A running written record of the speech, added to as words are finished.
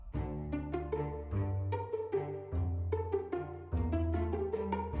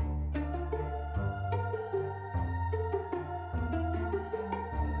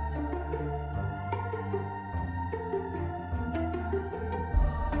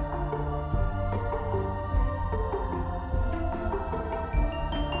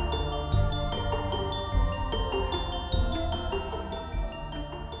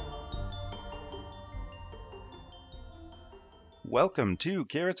Welcome to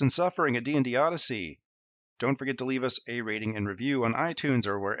Carrots and Suffering, a D&D Odyssey. Don't forget to leave us a rating and review on iTunes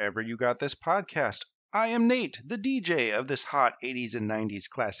or wherever you got this podcast. I am Nate, the DJ of this hot 80s and 90s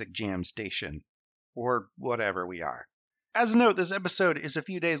classic jam station. Or whatever we are. As a note, this episode is a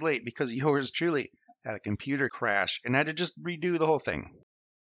few days late because yours truly had a computer crash and had to just redo the whole thing.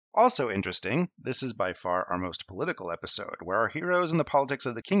 Also interesting, this is by far our most political episode, where our heroes and the politics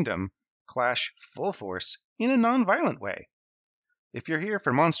of the kingdom clash full force in a non-violent way. If you're here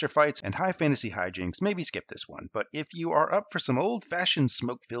for monster fights and high fantasy hijinks, maybe skip this one. But if you are up for some old-fashioned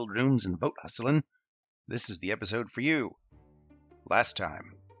smoke-filled rooms and vote hustling, this is the episode for you. Last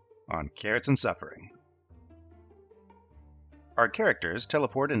time on Carrots and Suffering. Our characters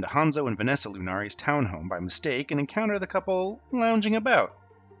teleport into Hanzo and Vanessa Lunari's townhome by mistake and encounter the couple lounging about.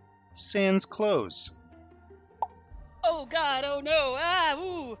 Sans clothes. Oh god, oh no,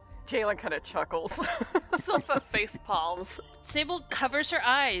 ooh! Jalen kind of chuckles. Silpha face palms. Sable covers her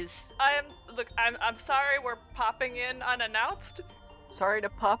eyes. I'm sorry we're popping in unannounced. Sorry to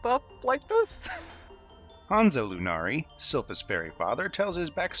pop up like this. Hanzo Lunari, Silpha's fairy father, tells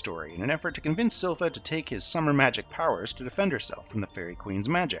his backstory in an effort to convince Silpha to take his summer magic powers to defend herself from the Fairy Queen's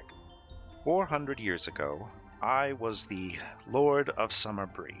magic. 400 years ago, I was the Lord of Summer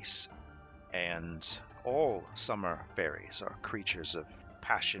Breeze, and all summer fairies are creatures of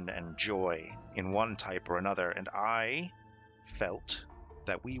passion and joy in one type or another, and I felt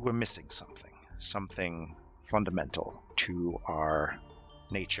that we were missing something fundamental to our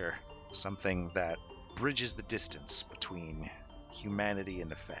nature, something that bridges the distance between humanity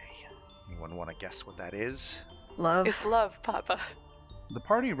and the Fae. Anyone want to guess what that is? Love. It's love, Papa. The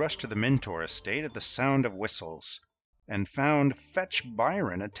party rushed to the Mentor estate at the sound of whistles and found Fetch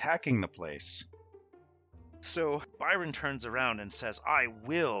Byron attacking the place. So Byron turns around and says, "I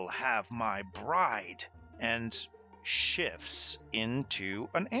will have my bride," and shifts into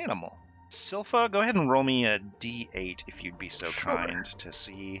an animal. Silpha, go ahead and roll me a d8 if you'd be so Sure. kind to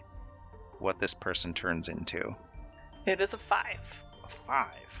see what this person turns into. It is a 5. A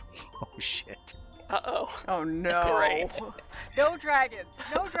 5. Oh, shit. Uh-oh. Oh no. Great. No dragons.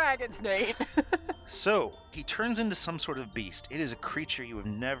 No dragons, Nate. So, he turns into some sort of beast. It is a creature you have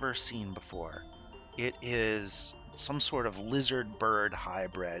never seen before. It is some sort of lizard-bird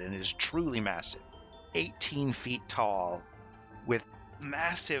hybrid, and it is truly massive. 18 feet tall, with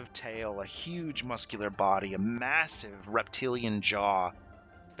massive tail, a huge muscular body, a massive reptilian jaw,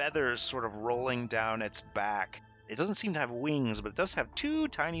 feathers sort of rolling down its back. It doesn't seem to have wings, but it does have two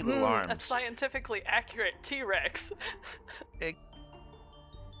tiny little A arms. scientifically accurate T-Rex.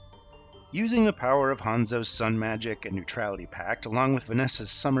 Using the power of Hanzo's sun magic and neutrality pact, along with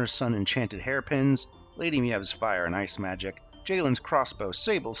Vanessa's summer sun enchanted hairpins, Lady Miev's fire and ice magic, Jalen's crossbow,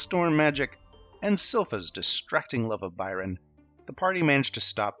 Sable's storm magic, and Silpha's distracting love of Byron, the party managed to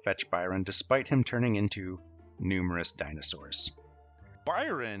stop Fetch Byron despite him turning into numerous dinosaurs.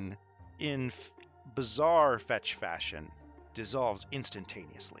 Byron, in bizarre Fetch fashion, dissolves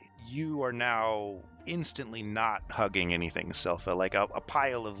instantaneously. You are now instantly not hugging anything, Silpha. Like a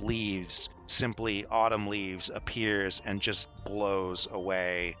pile of leaves, simply autumn leaves, appears and just blows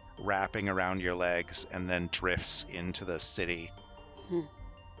away, wrapping around your legs, and then drifts into the city. Whew.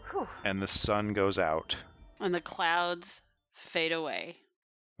 And the sun goes out. And the clouds fade away.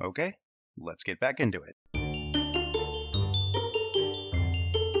 Okay, let's get back into it.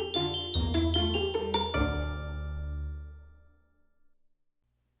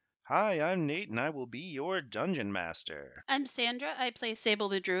 Hi, I'm Nate, and I will be your dungeon master. I'm Sandra. I play Sable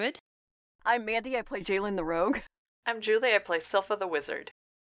the Druid. I'm Mandy. I play Jalen the Rogue. I'm Julie. I play Silpha the Wizard.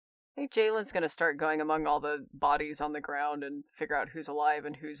 I think Jalen's gonna start going among all the bodies on the ground and figure out who's alive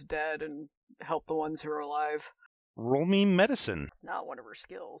and who's dead and help the ones who are alive. Roll me medicine. It's not one of her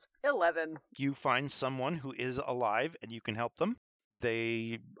skills. 11. You find someone who is alive, and you can help them.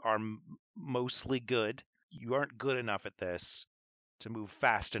 They are mostly good. You aren't good enough at this to move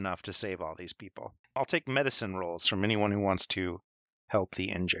fast enough to save all these people. I'll take medicine rolls from anyone who wants to help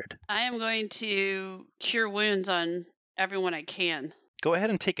the injured. I am going to cure wounds on everyone I can. Go ahead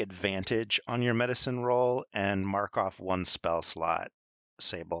and take advantage on your medicine roll and mark off one spell slot,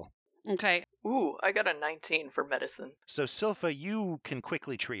 Sable. Okay. Ooh, I got a 19 for medicine. So, Silpha, you can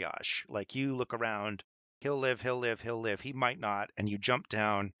quickly triage. Like, you look around, he'll live, he might not, and you jump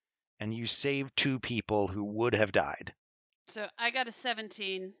down, and you save 2 people who would have died. So I got a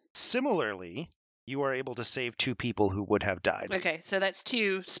 17. Similarly, you are able to save 2 people who would have died. Okay, so that's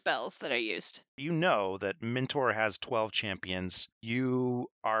 2 spells that I used. You know that Mentor has 12 champions. You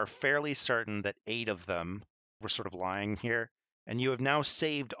are fairly certain that 8 of them, we're sort of lying here, and you have now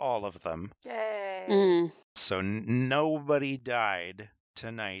saved all of them. Yay! Mm. So nobody died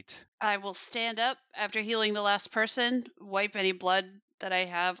tonight. I will stand up after healing the last person, wipe any blood that I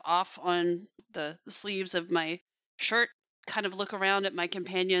have off on the sleeves of my shirt, kind of look around at my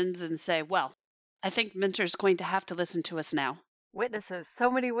companions and say, well, I think Minter's going to have to listen to us now. Witnesses.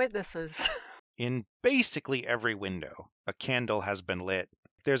 So many witnesses. In basically every window, a candle has been lit.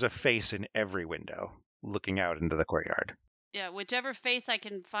 There's a face in every window looking out into the courtyard. Yeah, whichever face I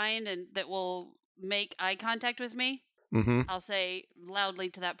can find and that will make eye contact with me, Mm-hmm. I'll say loudly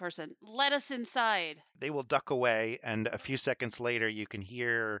to that person, let us inside. They will duck away, and a few seconds later, you can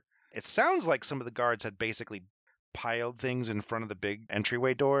hear. It sounds like some of the guards had basically piled things in front of the big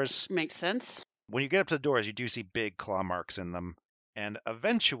entryway doors. Makes sense. When you get up to the doors, you do see big claw marks in them, and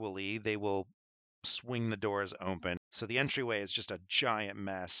eventually they will swing the doors open. So the entryway is just a giant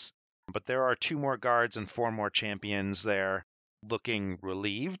mess. But there are 2 more guards and 4 more champions there, looking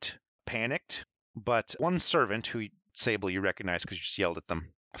relieved, panicked. But one servant, who, Sable, you recognize because you just yelled at them,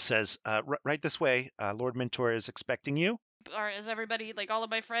 says, right this way, Lord Mentor is expecting you. Or is everybody, like all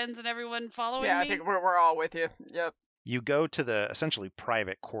of my friends and everyone following Yeah, me? I think we're all with you. Yep. You go to the essentially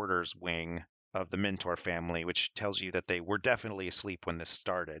private quarters wing of the Mentor family, which tells you that they were definitely asleep when this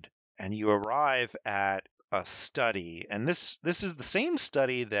started. And you arrive at a study, and this is the same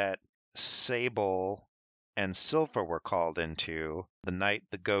study that Sable and Silpha were called into the night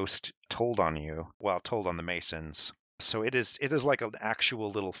the ghost told on the Masons. So it is like an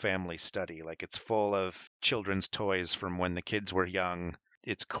actual little family study. Like, it's full of children's toys from when the kids were young.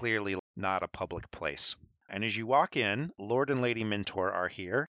 It's clearly not a public place. And as you walk in, Lord and Lady Mentor are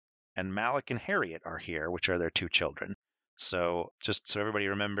here, and Malik and Harriet are here, which are their 2 children. So just so everybody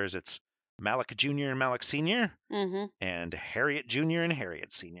remembers, it's Malik Jr. and Malik Sr., Mm-hmm. and Harriet Jr. and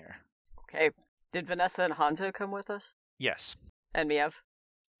Harriet Sr. Okay. Did Vanessa and Hanzo come with us? Yes, And Miev?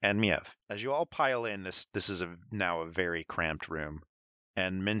 and Miev. As you all pile in, this is now a very cramped room.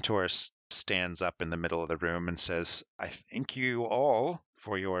 And Mentor stands up in the middle of the room and says, I thank you all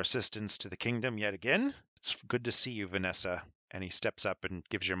for your assistance to the kingdom yet again. It's good to see you, Vanessa. And he steps up and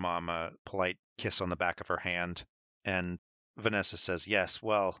gives your mom a polite kiss on the back of her hand. And Vanessa says, yes,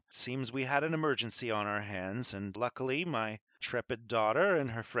 well, seems we had an emergency on our hands, and luckily my intrepid daughter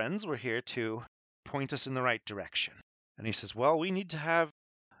and her friends were here to point us in the right direction. And he says, well, we need to have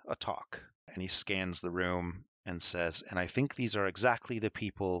a talk. And he scans the room and says, and I think these are exactly the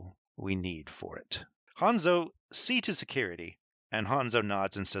people we need for it. Hanzo, see to security. And Hanzo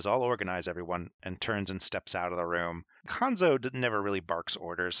nods and says, I'll organize everyone, and turns and steps out of the room. Hanzo never really barks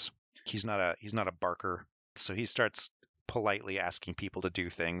orders. He's not a barker. So he starts politely asking people to do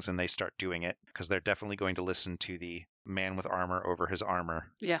things, and they start doing it because they're definitely going to listen to the man with armor over his armor.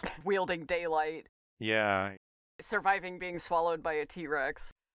 Yeah. Wielding daylight. Yeah. Surviving being swallowed by a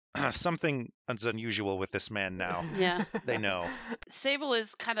T-Rex. Something is unusual with this man now. Yeah. They know. Sable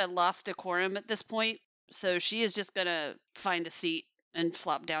is kind of lost decorum at this point, so she is just going to find a seat and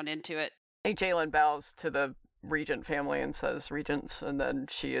flop down into it. I think Jalen bows to the Regent family and says, Regents, and then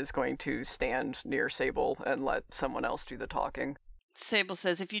she is going to stand near Sable and let someone else do the talking. Sable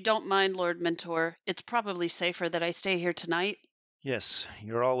says, if you don't mind, Lord Mentor, it's probably safer that I stay here tonight. Yes,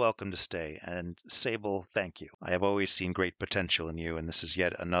 you're all welcome to stay. And Sable, thank you. I have always seen great potential in you, and this is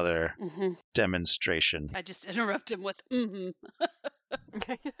yet another demonstration. I just interrupt him with,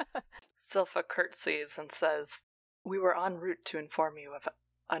 Silpha curtsies and says, we were en route to inform you of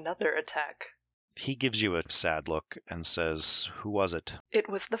another attack. He gives you a sad look and says, who was it? It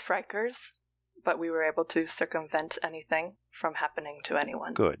was the Frikers, but we were able to circumvent anything from happening to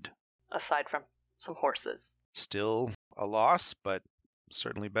anyone. Good. Aside from some horses. Still a loss, but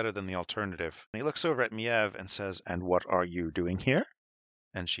certainly better than the alternative. And he looks over at Miev and says, and what are you doing here?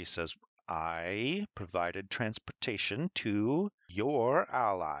 And she says, I provided transportation to your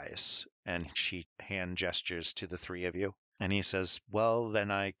allies. And she hand gestures to the 3 of you. And he says, well,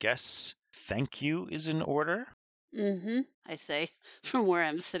 then I guess thank you is in order. I say, from where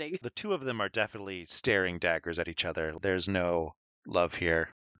I'm sitting. The 2 of them are definitely staring daggers at each other. There's no love here.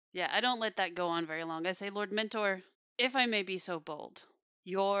 Yeah, I don't let that go on very long. I say, Lord Mentor, if I may be so bold,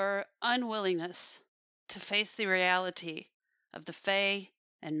 your unwillingness to face the reality of the Fae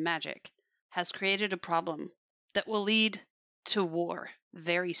and magic has created a problem that will lead to war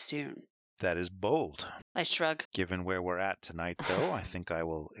very soon. That is bold. I shrug. Given where we're at tonight, though, I think I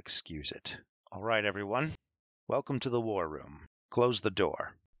will excuse it. All right, everyone. Welcome to the war room. Close the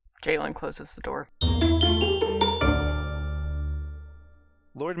door. Jalen closes the door.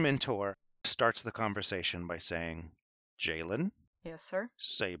 Lord Mentor starts the conversation by saying, Jalen, Yes, sir.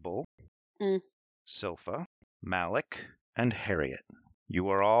 Sable, Mm. Silpha, Malik, and Harriet. You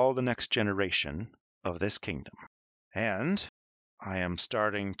are all the next generation of this kingdom. And I am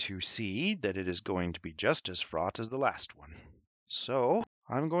starting to see that it is going to be just as fraught as the last one. So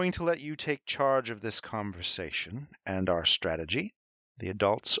I'm going to let you take charge of this conversation and our strategy. The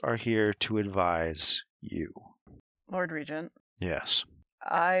adults are here to advise you. Lord Regent, Yes.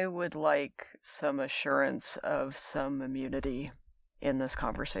 I would like some assurance of some immunity in this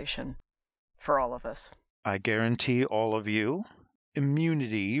conversation for all of us. I guarantee all of you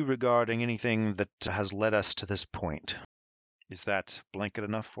immunity regarding anything that has led us to this point. Is that blanket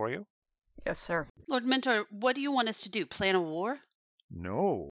enough for you? Yes, sir. Lord Mentor, what do you want us to do? Plan a war?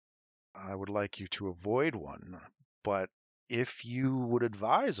 No. I would like you to avoid one. But if you would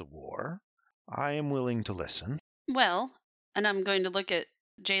advise a war, I am willing to listen. Well, and I'm going to look at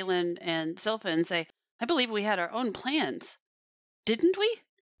Jalen and Silpha and say, I believe we had our own plans. Didn't we?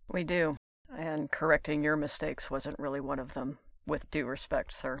 We do. And correcting your mistakes wasn't really one of them, with due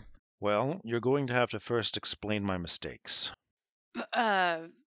respect, sir. Well, you're going to have to first explain my mistakes.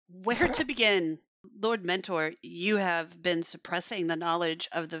 Where to begin? Lord Mentor, you have been suppressing the knowledge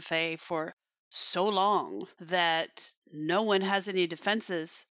of the Fae for so long that no one has any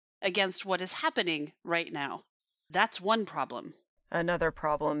defenses against what is happening right now. That's one problem. Another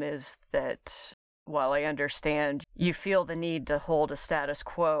problem is that, while I understand you feel the need to hold a status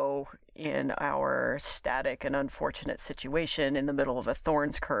quo in our static and unfortunate situation in the middle of a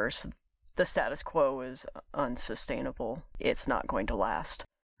Thorn's curse, the status quo is unsustainable. It's not going to last.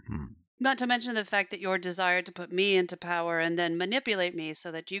 Not to mention the fact that your desire to put me into power and then manipulate me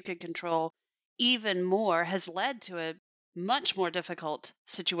so that you could control even more has led to a much more difficult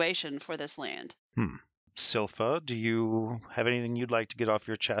situation for this land. Silpha, do you have anything you'd like to get off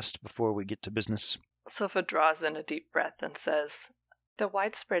your chest before we get to business? Silpha draws in a deep breath and says, the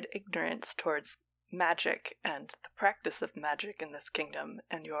widespread ignorance towards magic and the practice of magic in this kingdom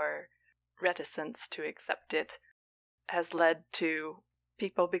and your reticence to accept it has led to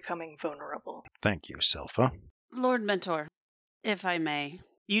people becoming vulnerable. Thank you, Silpha. Lord Mentor, if I may,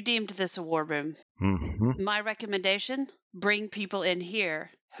 you deemed this a war room. Mm-hmm. My recommendation, bring people in here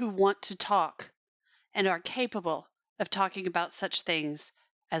who want to talk and are capable of talking about such things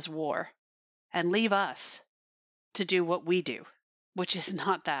as war, and leave us to do what we do, which is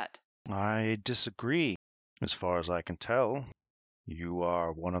not that. I disagree. As far as I can tell, you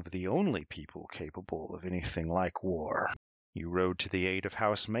are one of the only people capable of anything like war. You rode to the aid of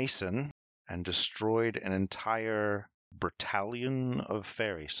House Mason and destroyed an entire battalion of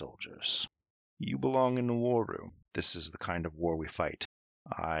fairy soldiers. You belong in the war room. This is the kind of war we fight.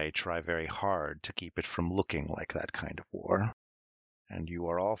 I try very hard to keep it from looking like that kind of war. And you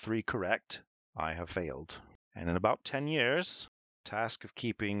are all three correct. I have failed. And in about 10 years, the task of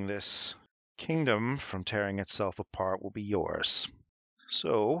keeping this kingdom from tearing itself apart will be yours.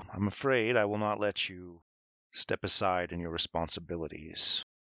 So, I'm afraid I will not let you step aside in your responsibilities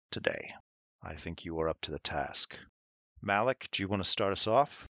today. I think you are up to the task. Malik, do you want to start us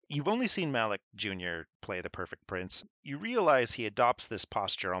off? You've only seen Malik Jr. play the perfect prince. You realize he adopts this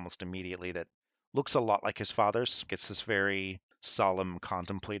posture almost immediately that looks a lot like his father's. Gets this very solemn,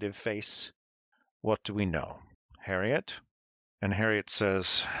 contemplative face. What do we know? Harriet? And Harriet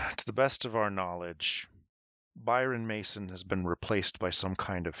says, to the best of our knowledge, Byron Mason has been replaced by some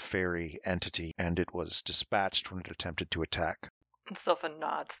kind of fairy entity, and it was dispatched when it attempted to attack. And Silpha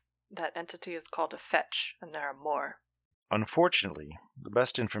nods. That entity is called a fetch, and there are more. Unfortunately, the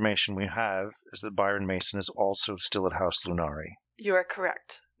best information we have is that Byron Mason is also still at House Lunari. You are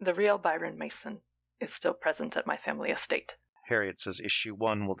correct. The real Byron Mason is still present at my family estate. Harriet says issue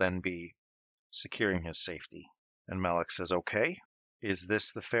 1 will then be securing his safety. And Malik says, okay, is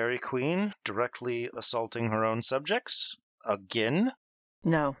this the Fairy Queen directly assaulting her own subjects? Again?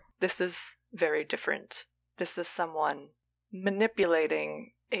 No. This is very different. This is someone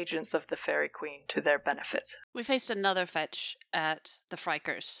manipulating agents of the Fairy Queen to their benefit. We faced another fetch at the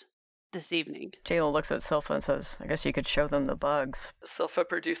Frikers this evening. Jayla looks at Silpha and says, I guess you could show them the bugs. Silpha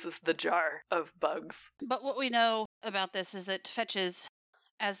produces the jar of bugs. But what we know about this is that fetches,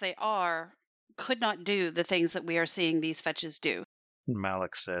 as they are, could not do the things that we are seeing these fetches do.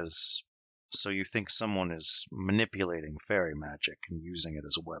 Malik says, so you think someone is manipulating fairy magic and using it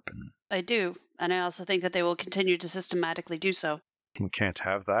as a weapon? I do, and I also think that they will continue to systematically do so. We can't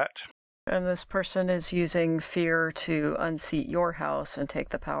have that. And this person is using fear to unseat your house and take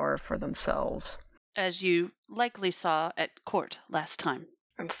the power for themselves. As you likely saw at court last time.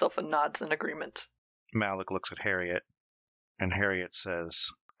 And Silpha nods in agreement. Malik looks at Harriet, and Harriet says,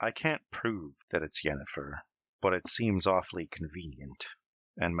 I can't prove that it's Yennefer, but it seems awfully convenient.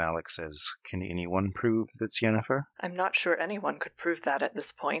 And Malik says, can anyone prove that it's Yennefer? I'm not sure anyone could prove that at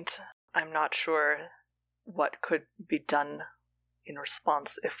this point. I'm not sure what could be done in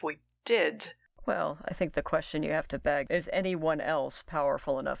response if we did. Well, I think the question you have to beg is anyone else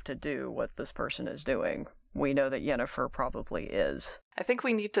powerful enough to do what this person is doing? We know that Yennefer probably is. I think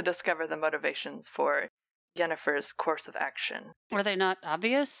we need to discover the motivations for Yennefer's course of action. Are they not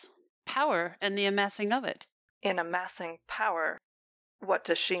obvious? Power and the amassing of it. In amassing power, what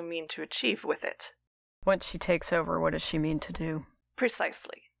does she mean to achieve with it? Once she takes over, what does she mean to do?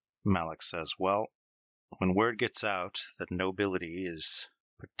 Precisely. Malik says, well, when word gets out that nobility is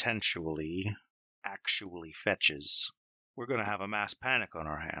potentially, actually fetches, we're going to have a mass panic on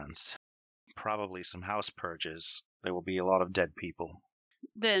our hands. Probably some house purges. There will be a lot of dead people.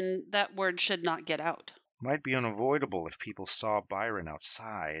 Then that word should not get out. Might be unavoidable if people saw Byron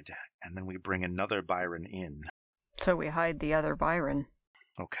outside, and then we bring another Byron in. So we hide the other Byron.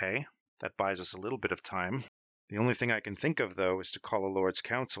 Okay, that buys us a little bit of time. The only thing I can think of, though, is to call a Lord's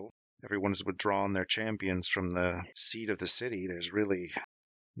Council. Everyone has withdrawn their champions from the seat of the city. There's really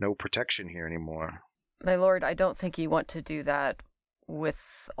no protection here anymore. My lord, I don't think you want to do that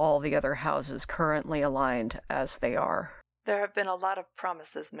with all the other houses currently aligned as they are. There have been a lot of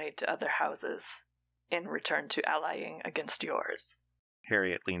promises made to other houses in return to allying against yours.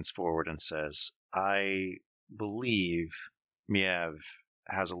 Harriet leans forward and says, I believe Miev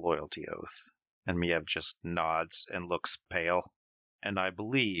has a loyalty oath. And Miev just nods and looks pale. And I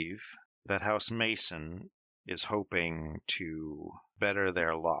believe that House Mason is hoping to better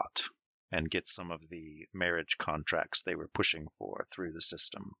their lot and get some of the marriage contracts they were pushing for through the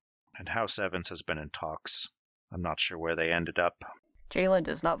system. And House Evans has been in talks. I'm not sure where they ended up. Jalen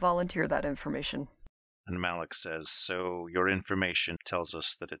does not volunteer that information. And Malik says, so your information tells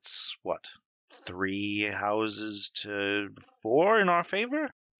us that it's, 3 houses to 4 in our favor?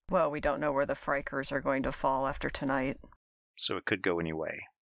 Well, we don't know where the Frykers are going to fall after tonight. So it could go any way.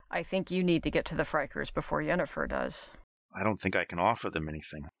 I think you need to get to the Frykers before Yennefer does. I don't think I can offer them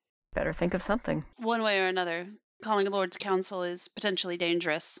anything. Better think of something. One way or another, calling a Lord's Council is potentially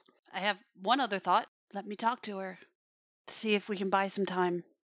dangerous. I have one other thought. Let me talk to her to see if we can buy some time.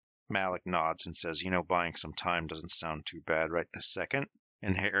 Malik nods and says, buying some time doesn't sound too bad right this second.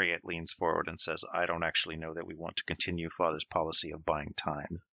 And Harriet leans forward and says, I don't actually know that we want to continue Father's policy of buying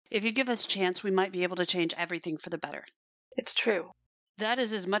time. If you give us a chance, we might be able to change everything for the better. It's true. That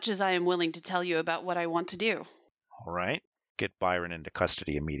is as much as I am willing to tell you about what I want to do. All right. Get Byron into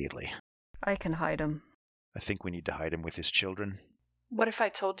custody immediately. I can hide him. I think we need to hide him with his children. What if I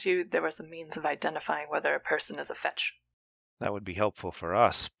told you there was a means of identifying whether a person is a fetch? That would be helpful for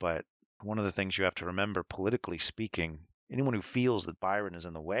us, but one of the things you have to remember, politically speaking, anyone who feels that Byron is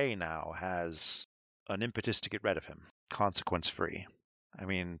in the way now has an impetus to get rid of him, consequence-free. I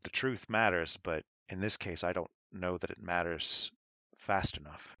mean, the truth matters, but in this case, I don't know that it matters fast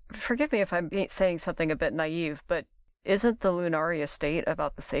enough. Forgive me if I'm saying something a bit naive, but isn't the Lunari estate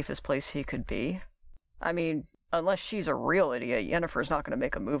about the safest place he could be? I mean, unless she's a real idiot, Yennefer's not going to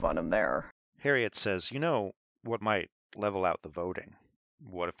make a move on him there. Harriet says, what might level out the voting?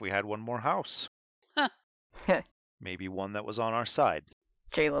 What if we had one more house? Huh. Maybe one that was on our side.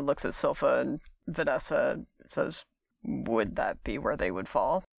 Jalen looks at Silpha and Vanessa and says, would that be where they would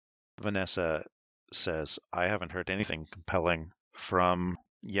fall? Vanessa says, I haven't heard anything compelling from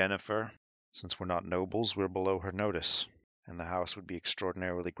Yennefer. Since we're not nobles, we're below her notice, and the house would be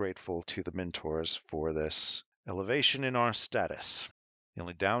extraordinarily grateful to the Minotaurs for this elevation in our status. The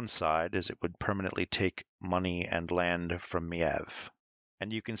only downside is it would permanently take money and land from Miev.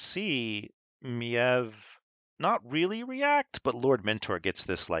 And you can see Miev not really react, but Lord Mentor gets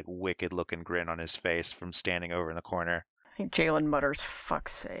this wicked-looking grin on his face from standing over in the corner. I think Jalen mutters,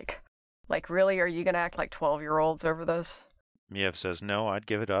 fuck's sake. Really, are you going to act like 12-year-olds over this? Miev says, no, I'd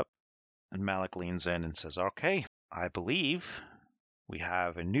give it up. And Malik leans in and says, okay, I believe we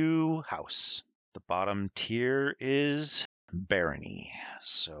have a new house. The bottom tier is barony.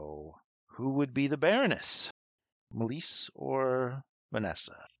 So who would be the Baroness? Melise or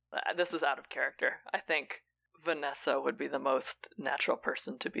Vanessa? This is out of character. I think Vanessa would be the most natural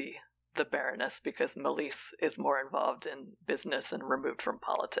person to be the Baroness because Melise is more involved in business and removed from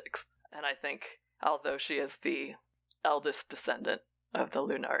politics. And I think, although she is the eldest descendant of the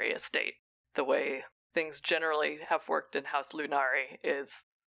Lunari estate, the way things generally have worked in House Lunari is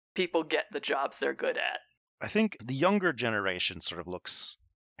people get the jobs they're good at. I think the younger generation sort of looks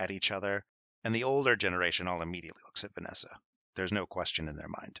at each other, and the older generation all immediately looks at Vanessa. There's no question in their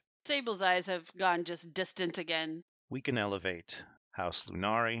mind. Sable's eyes have gone just distant again. We can elevate House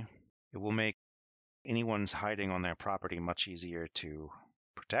Lunari. It will make anyone's hiding on their property much easier to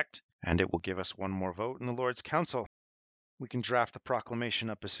protect, and it will give us one more vote in the Lord's Council. We can draft the proclamation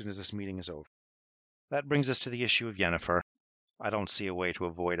up as soon as this meeting is over. That brings us to the issue of Yennefer. I don't see a way to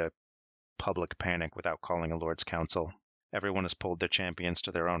avoid a public panic without calling a Lord's Council. Everyone has pulled their champions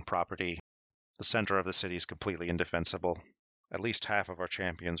to their own property. The center of the city is completely indefensible. At least half of our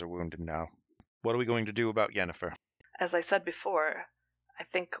champions are wounded now. What are we going to do about Yennefer? As I said before, I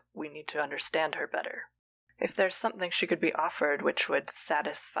think we need to understand her better. If there's something she could be offered which would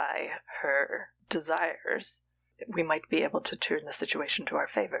satisfy her desires, we might be able to turn the situation to our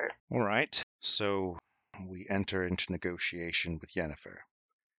favor. All right, so we enter into negotiation with Yennefer.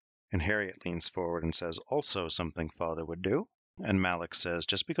 And Harriet leans forward and says, also something Father would do. And Malik says,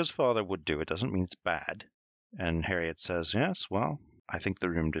 just because Father would do it doesn't mean it's bad. And Harriet says, yes, well, I think the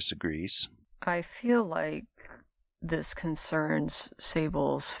room disagrees. I feel like this concerns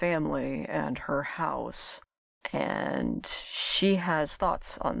Sable's family and her house, and she has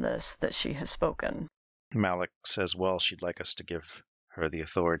thoughts on this that she has spoken. Malik says, well, she'd like us to give her the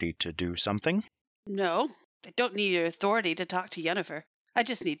authority to do something. No, I don't need your authority to talk to Yennefer. I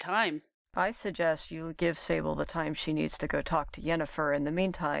just need time. I suggest you give Sable the time she needs to go talk to Yennefer. In the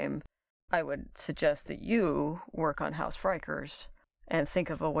meantime, I would suggest that you work on House Frykers and think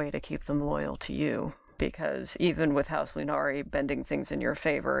of a way to keep them loyal to you. Because even with House Lunari bending things in your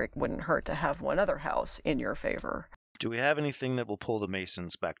favor, it wouldn't hurt to have one other house in your favor. Do we have anything that will pull the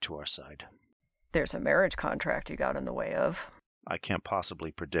Masons back to our side? There's a marriage contract you got in the way of. I can't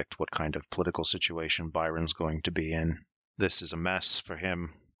possibly predict what kind of political situation Byron's going to be in. This is a mess for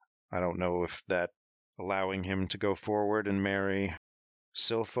him. I don't know if that allowing him to go forward and marry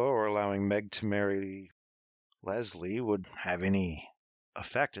Silpha or allowing Meg to marry Leslie would have any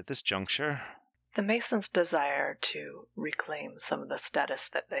effect at this juncture. The Masons desire to reclaim some of the status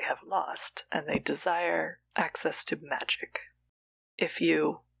that they have lost, and they desire access to magic. If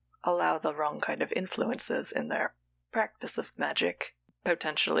you allow the wrong kind of influences in their practice of magic,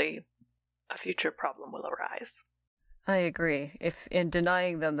 potentially a future problem will arise. I agree. If in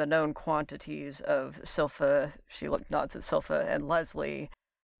denying them the known quantities of Silpha, she nods at Silpha and Leslie,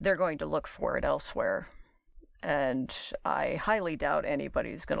 they're going to look for it elsewhere. And I highly doubt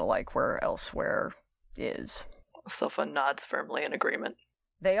anybody's going to like where elsewhere is. Silpha nods firmly in agreement.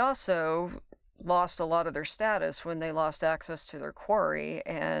 They also lost a lot of their status when they lost access to their quarry,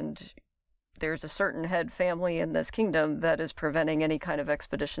 and there's a certain head family in this kingdom that is preventing any kind of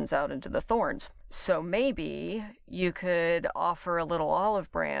expeditions out into the Thorns. So maybe you could offer a little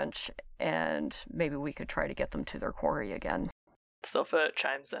olive branch, and maybe we could try to get them to their quarry again. Silpha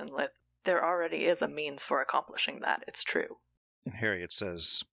chimes in with, there already is a means for accomplishing that, it's true. And Harriet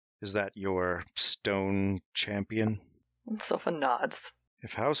says, is that your stone champion? Silpha nods.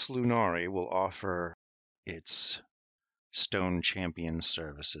 If House Lunari will offer its stone champion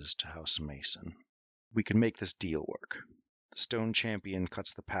services to House Mason, we can make this deal work. The stone champion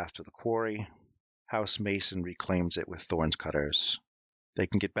cuts the path to the quarry. House Mason reclaims it with thorns cutters. They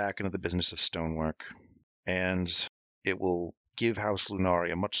can get back into the business of stonework, and it will give House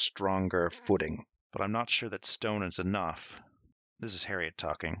Lunari a much stronger footing. But I'm not sure that stone is enough. This is Harriet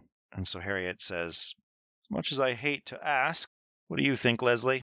talking. And so Harriet says, as much as I hate to ask, what do you think,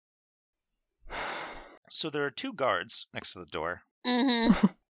 Leslie? So there are two guards next to the door. Mm-hmm.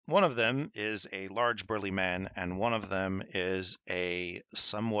 One of them is a large burly man, and one of them is a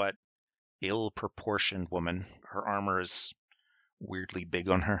somewhat ill-proportioned woman. Her armor is weirdly big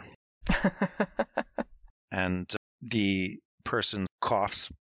on her. And the person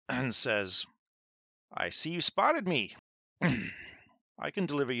coughs and says, I see you spotted me. I can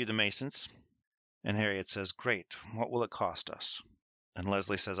deliver you the Masons. And Harriet says, great, what will it cost us? And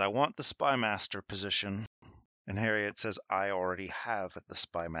Leslie says, I want the spymaster position. And Harriet says, I already have the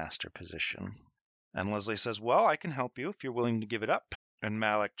spymaster position. And Leslie says, well, I can help you if you're willing to give it up. And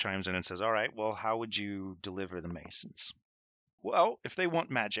Malik chimes in and says, all right, well, how would you deliver the Masons? Well, if they want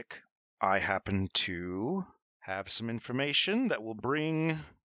magic, I happen to have some information that will bring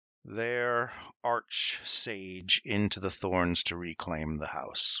their arch-sage into the Thorns to reclaim the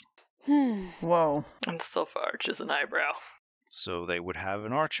house. Whoa. And Silpha arches an eyebrow. So they would have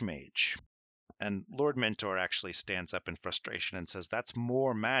an archmage. And Lord Mentor actually stands up in frustration and says, that's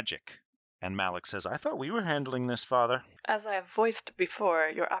more magic. And Malik says, I thought we were handling this, Father. As I have voiced before,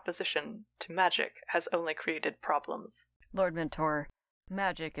 your opposition to magic has only created problems. Lord Mentor,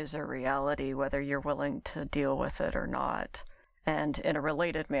 magic is a reality whether you're willing to deal with it or not. And in a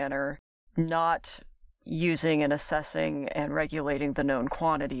related manner, not using and assessing and regulating the known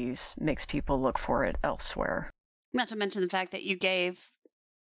quantities makes people look for it elsewhere. Not to mention the fact that you gave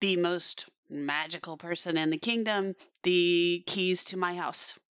the most magical person in the kingdom the keys to my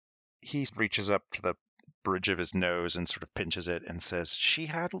house. He reaches up to the bridge of his nose and sort of pinches it and says, she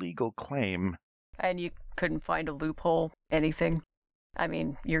had legal claim. And you couldn't find a loophole, anything? I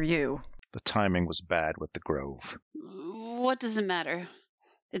mean, you're you. The timing was bad with the Grove. What does it matter?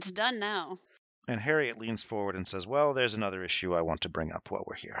 It's done now. And Harriet leans forward and says, well, there's another issue I want to bring up while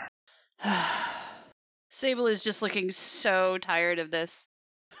we're here. Sable is just looking so tired of this.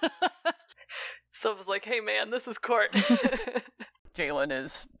 Sylva's like, hey man, this is court. Jalen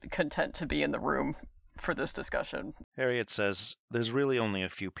is content to be in the room for this discussion. Harriet says, there's really only a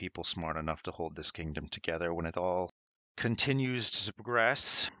few people smart enough to hold this kingdom together when it all continues to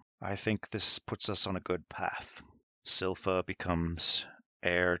progress. I think this puts us on a good path. Silpha becomes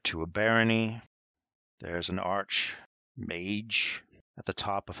heir to a barony. There's an archmage at the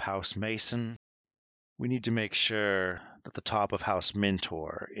top of House Mason. We need to make sure that the top of House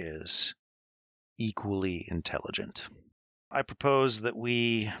Mentor is equally intelligent. I propose that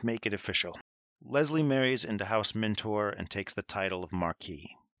we make it official. Leslie marries into House Mentor and takes the title of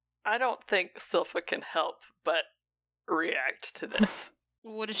Marquis. I don't think Silpha can help but react to this.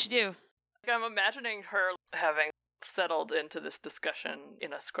 What does she do? I'm imagining her having settled into this discussion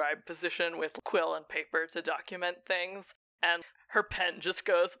in a scribe position with quill and paper to document things, and her pen just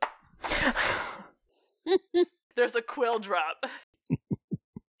goes... There's a quill drop.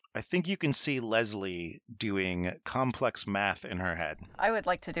 I think you can see Leslie doing complex math in her head. I would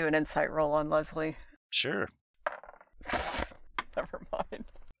like to do an insight roll on Leslie. Sure. Never mind.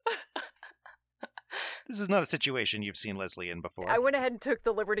 This is not a situation you've seen Leslie in before. I went ahead and took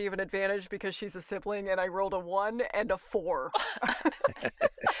the liberty of an advantage because she's a sibling, and I rolled a 1 and a 4.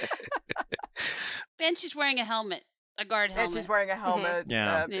 And she's wearing a helmet. A guard helmet. And she's wearing a helmet.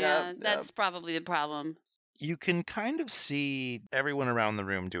 Mm-hmm. Yeah, that's probably the problem. You can kind of see everyone around the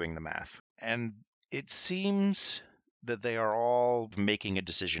room doing the math. And it seems that they are all making a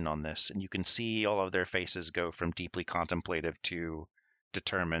decision on this. And you can see all of their faces go from deeply contemplative to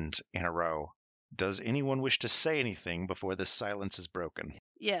determined in a row. Does anyone wish to say anything before this silence is broken?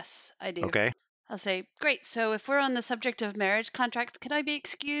 Yes, I do. Okay. I'll say, great, so if we're on the subject of marriage contracts, can I be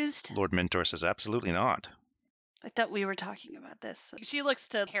excused? Lord Mentor says, absolutely not. I thought we were talking about this. She looks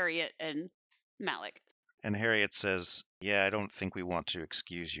to Harriet and Malik. And Harriet says, yeah, I don't think we want to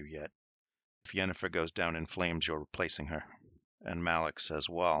excuse you yet. If Yennefer goes down in flames, you're replacing her. And Malik says,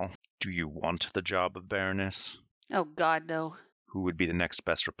 well, do you want the job of Baroness? Oh, God, no. Who would be the next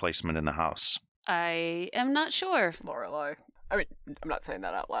best replacement in the house? I am not sure, Lorelei. I mean, I'm not saying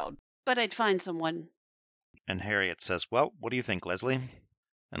that out loud. but I'd find someone. And Harriet says, well, what do you think, Leslie?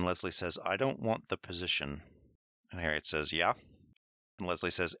 And Leslie says, I don't want the position. And Harriet says, yeah. And Leslie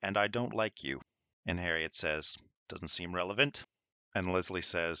says, and I don't like you. And Harriet says, doesn't seem relevant. And Leslie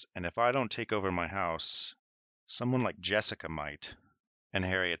says, and if I don't take over my house, someone like Jessica might. And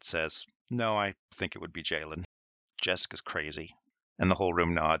Harriet says, no, I think it would be Jalen. Jessica's crazy. And the whole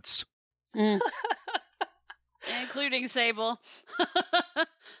room nods. Including Sable.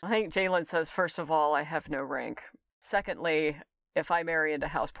 I think Jalen says, first of all, I have no rank. Secondly, if I marry into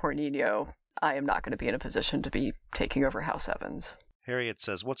House Pornino, I am not going to be in a position to be taking over House Evans. Harriet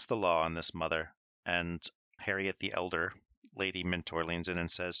says, what's the law on this, Mother? And Harriet the elder, Lady Mentor, leans in and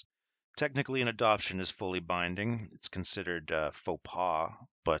says, technically an adoption is fully binding. It's considered faux pas,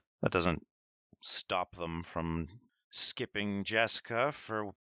 but that doesn't stop them from skipping Jessica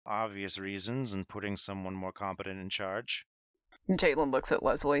for obvious reasons and putting someone more competent in charge. Jalen looks at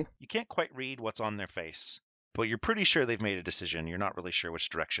Leslie. You can't quite read what's on their face, but you're pretty sure they've made a decision. You're not really sure which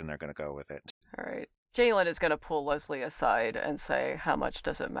direction they're going to go with it. All right. Jalen is going to pull Leslie aside and say, how much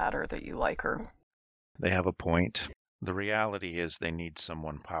does it matter that you like her? They have a point. The reality is they need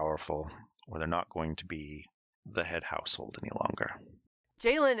someone powerful, or they're not going to be the head household any longer.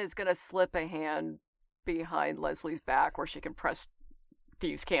 Jalen is going to slip a hand behind Leslie's back where she can press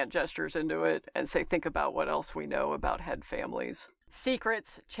thieves' can't gestures into it and say, think about what else we know about head families.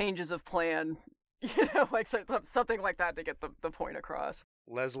 Secrets, changes of plan, like something like that to get the point across.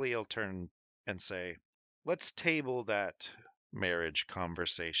 Leslie will turn and say, let's table that marriage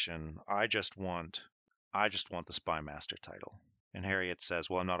conversation. I just want the Spymaster title. And Harriet says,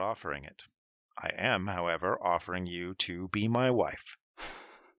 well, I'm not offering it. I am, however, offering you to be my wife.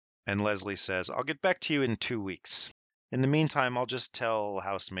 And Leslie says, I'll get back to you in 2 weeks. In the meantime, I'll just tell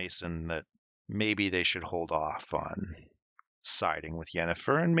House Mason that maybe they should hold off on siding with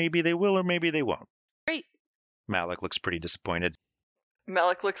Yennefer, and maybe they will or maybe they won't. Great. Malik looks pretty disappointed.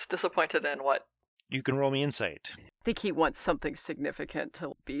 Malik looks disappointed in what? You can roll me insight. I think he wants something significant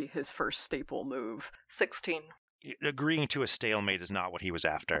to be his first staple move. 16. Agreeing to a stalemate is not what he was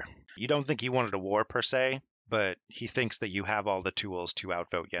after. You don't think he wanted a war per se, but he thinks that you have all the tools to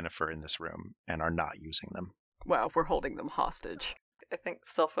outvote Yennefer in this room and are not using them. Well, we're holding them hostage. I think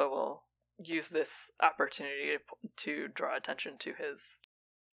Silpha will use this opportunity to draw attention to his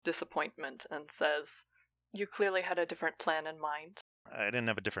disappointment and says, "You clearly had a different plan in mind." I didn't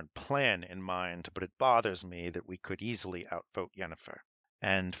have a different plan in mind, but it bothers me that we could easily outvote Yennefer.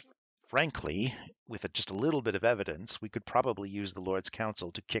 And frankly, with just a little bit of evidence, we could probably use the Lord's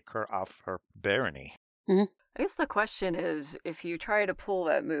Council to kick her off her barony. I guess the question is, if you try to pull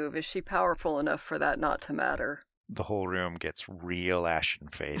that move, is she powerful enough for that not to matter? The whole room gets real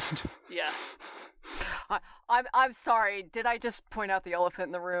ashen-faced. Yeah. I'm sorry. Did I just point out the elephant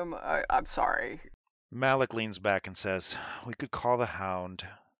in the room? I'm sorry. Malik leans back and says, "We could call the Hound."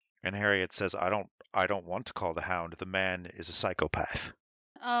 And Harriet says, I don't want to call the Hound. The man is a psychopath."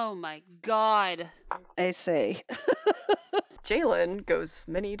 Oh my god, I say. Jalen goes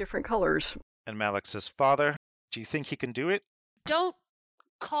many different colors. And Malik says, "Father, do you think he can do it?" Don't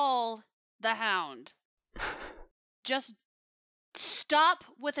call the Hound. Just stop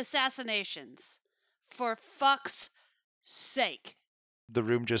with assassinations. For fuck's sake. The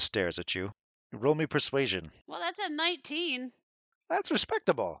room just stares at you. Roll me persuasion. Well, that's a 19. That's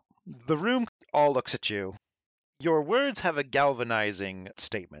respectable. The room all looks at you. Your words have a galvanizing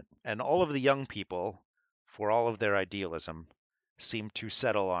statement, and all of the young people, for all of their idealism, seem to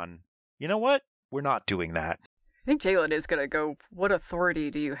settle on, you know what? We're not doing that. I think Jalen is going to go, what authority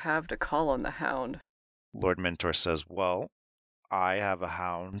do you have to call on the Hound? Lord Mentor says, well, I have a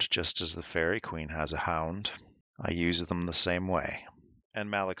hound just as the Fairy Queen has a hound. I use them the same way. And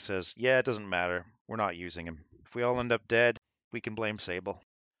Malik says, yeah, it doesn't matter. We're not using him. If we all end up dead, we can blame Sable.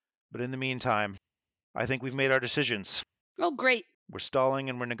 But in the meantime, I think we've made our decisions. Oh, great. We're stalling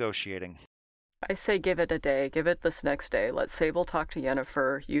and we're negotiating. I say give it a day. Give it this next day. Let Sable talk to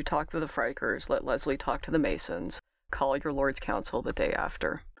Yennefer. You talk to the Frykers. Let Leslie talk to the Masons. Call your Lord's Council the day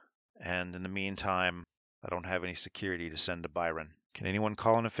after. And in the meantime, I don't have any security to send to Byron. Can anyone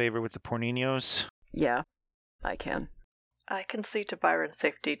call in a favor with the Porninos? Yeah, I can. I can see to Byron's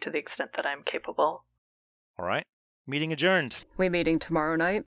safety to the extent that I'm capable. All right. Meeting adjourned. We meeting tomorrow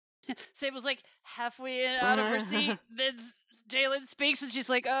night? Sable's like halfway out of her seat. Then Jalen speaks and she's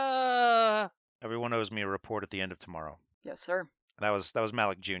like, Everyone owes me a report at the end of tomorrow. Yes, sir. That was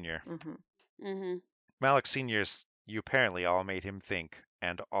Malik Jr. Mm-hmm. Malik Sr.'s, you apparently all made him think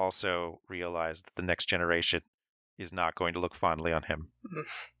and also realized that the next generation is not going to look fondly on him.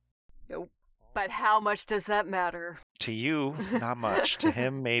 Nope. But how much does that matter? To you, not much. To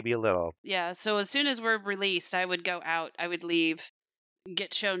him, maybe a little. Yeah, so as soon as we're released, I would go out. I would leave,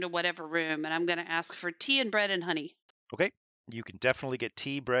 get shown to whatever room, and I'm going to ask for tea and bread and honey. Okay. You can definitely get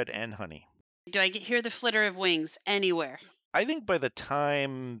tea, bread, and honey. Do I hear the flitter of wings anywhere? I think by the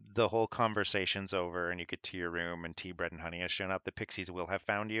time the whole conversation's over and you get to your room and tea, bread, and honey has shown up, the pixies will have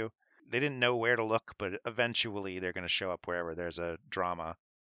found you. They didn't know where to look, but eventually they're going to show up wherever there's a drama.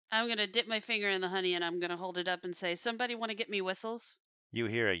 I'm going to dip my finger in the honey and I'm going to hold it up and say, somebody want to get me whistles? You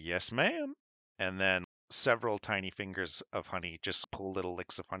hear a yes, ma'am. And then several tiny fingers of honey just pull little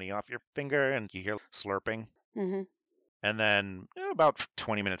licks of honey off your finger and you hear slurping. Mm-hmm. And then about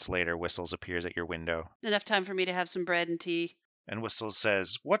 20 minutes later, Whistles appears at your window. Enough time for me to have some bread and tea. And Whistles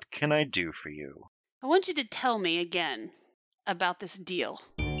says, what can I do for you? I want you to tell me again about this deal.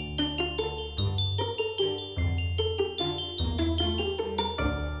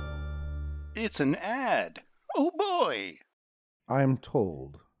 It's an ad. Oh boy. I'm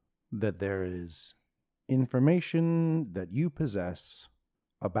told that there is information that you possess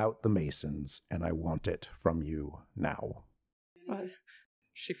about the Masons, and I want it from you now.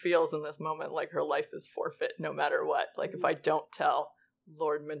 She feels in this moment like her life is forfeit no matter what. Like, if I don't tell,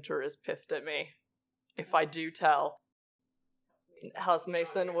 Lord Mentor is pissed at me. If I do tell, House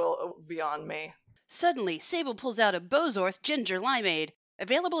Mason will be on me. Suddenly, Sable pulls out a Bozorth ginger limeade,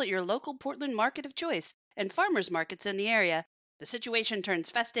 available at your local Portland market of choice and farmers markets in the area. The situation turns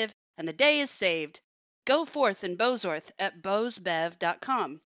festive, and the day is saved. Go forth in Bozorth at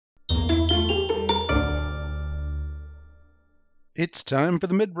bozbev.com. It's time for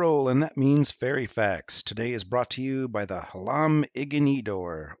the mid-roll, and that means Fairy Facts. Today is brought to you by the Halam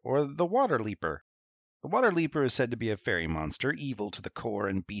Iganidor, or the Water Leaper. The Water Leaper is said to be a fairy monster, evil to the core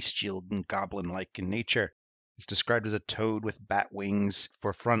and bestial and goblin-like in nature. It's described as a toad with bat wings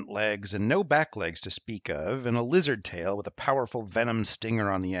for front legs and no back legs to speak of, and a lizard tail with a powerful venom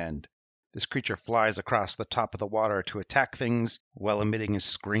stinger on the end. This creature flies across the top of the water to attack things while emitting a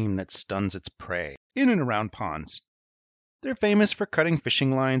scream that stuns its prey, in and around ponds. They're famous for cutting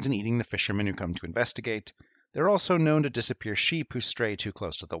fishing lines and eating the fishermen who come to investigate. They're also known to disappear sheep who stray too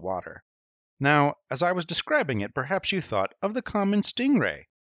close to the water. Now, as I was describing it, perhaps you thought of the common stingray,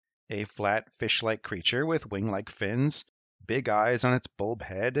 a flat fish-like creature with wing-like fins, big eyes on its bulb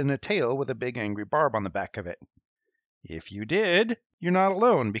head, and a tail with a big angry barb on the back of it. If you did, you're not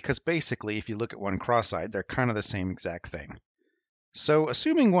alone, because basically, if you look at one cross-eyed, they're kind of the same exact thing. So,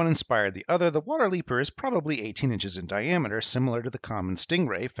 assuming one inspired the other, the water leaper is probably 18 inches in diameter, similar to the common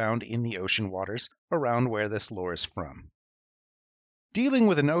stingray found in the ocean waters around where this lore is from. Dealing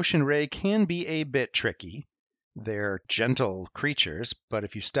with an ocean ray can be a bit tricky. They're gentle creatures, but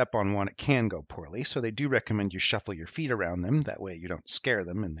if you step on one, it can go poorly, so they do recommend you shuffle your feet around them. That way you don't scare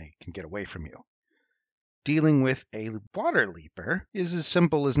them and they can get away from you. Dealing with a water leaper is as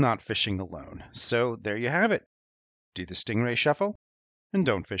simple as not fishing alone. So there you have it. Do the stingray shuffle, and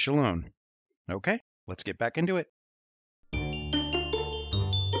don't fish alone. Okay, let's get back into it.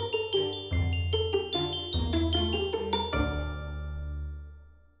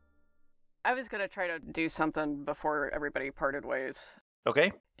 I was going to try to do something before everybody parted ways.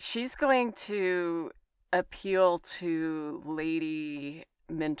 Okay. She's going to appeal to Lady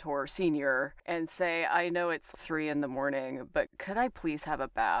Mentor Senior and say, I know it's 3 a.m, but could I please have a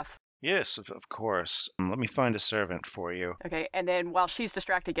bath? Yes, of course. Let me find a servant for you. Okay, and then while she's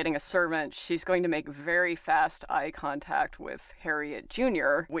distracted getting a servant, she's going to make very fast eye contact with Harriet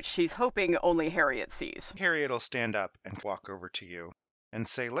Jr., which she's hoping only Harriet sees. Harriet will stand up and walk over to you and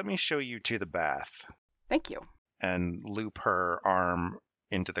say, let me show you to the bath. Thank you. And loop her arm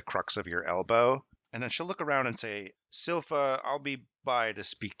into the crux of your elbow. And then she'll look around and say, Silpha, I'll be by to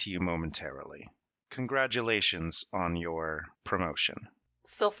speak to you momentarily. Congratulations on your promotion.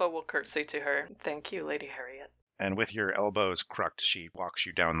 Silpha will curtsy to her. Thank you, Lady Harriet. And with your elbows crucked, she walks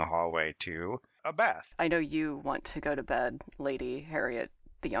you down the hallway to a bath. I know you want to go to bed, Lady Harriet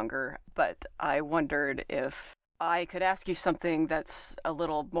the Younger, but I wondered if I could ask you something that's a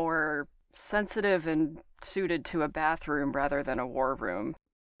little more sensitive and suited to a bathroom rather than a war room.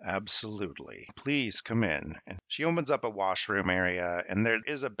 Absolutely. Please come in. And she opens up a washroom area, and there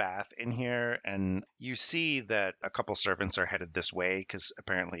is a bath in here, and you see that a couple servants are headed this way because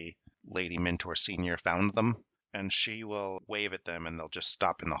apparently Lady Mentor Senior found them, and she will wave at them and they'll just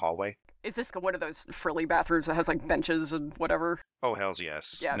stop in the hallway. Is this one of those frilly bathrooms that has like benches and whatever? Oh, hells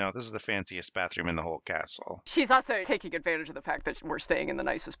yes. Yeah. No, this is the fanciest bathroom in the whole castle. She's also taking advantage of the fact that we're staying in the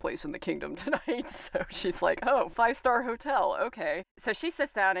nicest place in the kingdom tonight. So she's like, oh, 5-star hotel. Okay. So she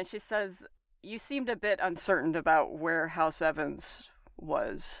sits down and she says, you seemed a bit uncertain about where House Evans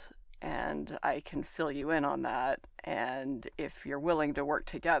was, and I can fill you in on that. And if you're willing to work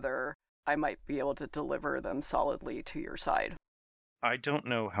together, I might be able to deliver them solidly to your side. I don't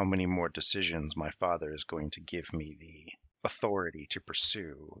know how many more decisions my father is going to give me the authority to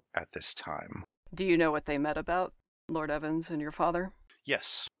pursue at this time. Do you know what they met about, Lord Evans and your father?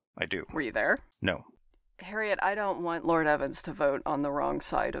 Yes, I do. Were you there? No. Harriet, I don't want Lord Evans to vote on the wrong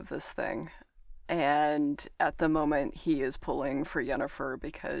side of this thing. And at the moment, he is pulling for Yennefer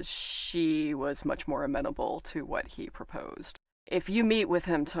because she was much more amenable to what he proposed. If you meet with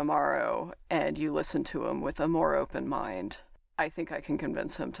him tomorrow and you listen to him with a more open mind, I think I can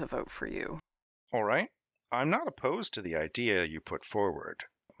convince him to vote for you. All right. I'm not opposed to the idea you put forward.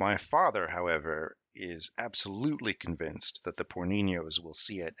 My father, however, is absolutely convinced that the Porninos will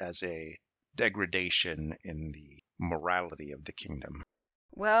see it as a degradation in the morality of the kingdom.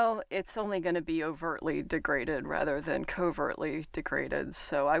 Well, it's only going to be overtly degraded rather than covertly degraded,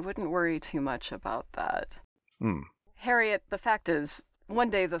 so I wouldn't worry too much about that. Harriet, the fact is, one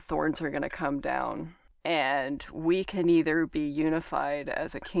day the thorns are going to come down, and we can either be unified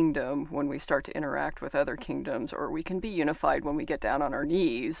as a kingdom when we start to interact with other kingdoms, or we can be unified when we get down on our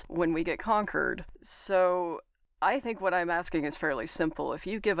knees, when we get conquered. So I think what I'm asking is fairly simple. If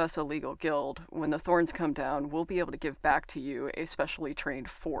you give us a legal guild, when the thorns come down, we'll be able to give back to you a specially trained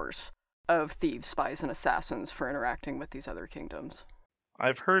force of thieves, spies, and assassins for interacting with these other kingdoms.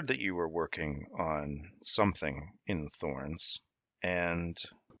 I've heard that you were working on something in Thorns, and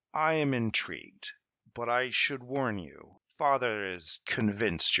I am intrigued. But I should warn you, Father is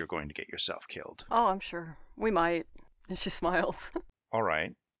convinced you're going to get yourself killed. Oh, I'm sure. We might. And she smiles. All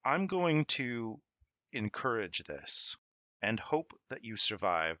right. I'm going to encourage this and hope that you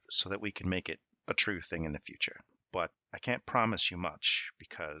survive so that we can make it a true thing in the future. But I can't promise you much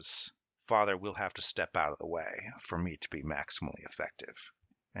because Father will have to step out of the way for me to be maximally effective.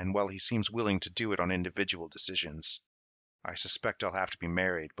 And while he seems willing to do it on individual decisions, I suspect I'll have to be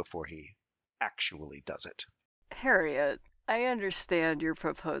married before he actually does it. Harriet, I understand your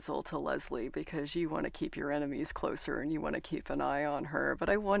proposal to Leslie because you want to keep your enemies closer and you want to keep an eye on her. But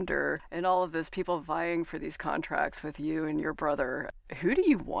I wonder, in all of this, people vying for these contracts with you and your brother, who do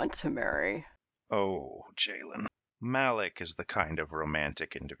you want to marry? Oh, Jalen. Malik is the kind of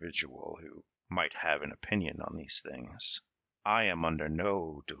romantic individual who might have an opinion on these things. I am under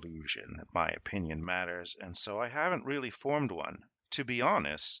no delusion that my opinion matters, and so I haven't really formed one. To be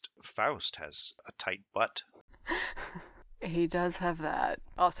honest, Faust has a tight butt. He does have that.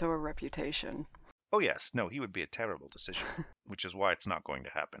 Also a reputation. Oh yes, no, he would be a terrible decision, which is why it's not going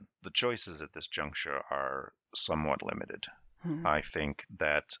to happen. The choices at this juncture are somewhat limited. I think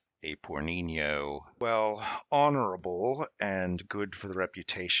that a Pornino, well, honorable and good for the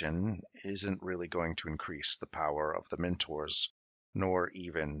reputation, isn't really going to increase the power of the mentors, nor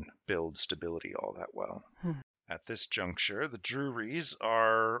even build stability all that well. At this juncture, the Drurys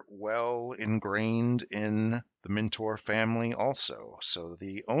are well ingrained in the Mentor family also, so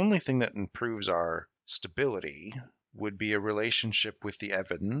the only thing that improves our stability would be a relationship with the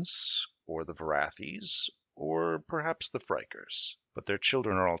Evans, or the Varathis, or perhaps the Frykers, but their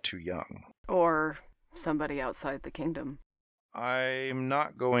children are all too young. Or somebody outside the kingdom. I'm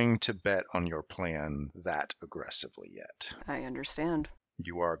not going to bet on your plan that aggressively yet. I understand.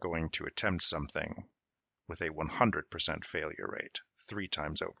 You are going to attempt something with a 100% failure rate 3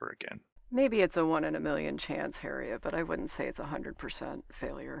 times over again. Maybe it's a 1 in a million chance, Harriet, but I wouldn't say it's 100%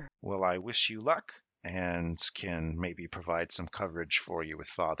 failure. Well, I wish you luck and can maybe provide some coverage for you with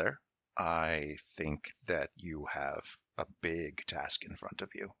Father. I think that you have a big task in front of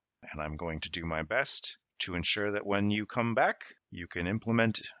you, and I'm going to do my best to ensure that when you come back, you can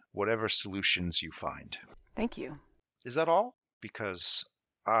implement whatever solutions you find. Thank you. Is that all? Because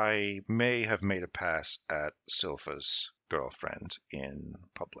I may have made a pass at Silpha's girlfriend in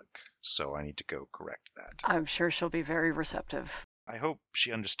public, so I need to go correct that. I'm sure she'll be very receptive. I hope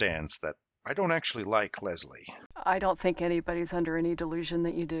she understands that I don't actually like Leslie. I don't think anybody's under any delusion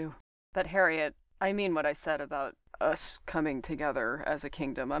that you do. But Harriet, I mean what I said about us coming together as a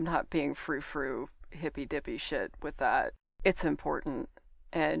kingdom. I'm not being frou-frou, hippy-dippy shit with that. It's important,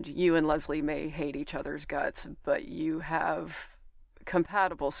 and you and Leslie may hate each other's guts, but you have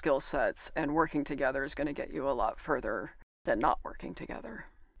compatible skill sets, and working together is going to get you a lot further than not working together.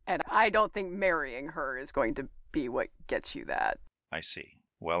 And I don't think marrying her is going to be what gets you that. I see.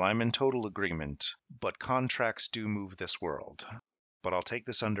 Well, I'm in total agreement, but contracts do move this world. But I'll take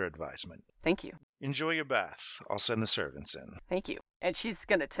this under advisement. Thank you. Enjoy your bath. I'll send the servants in. Thank you. And she's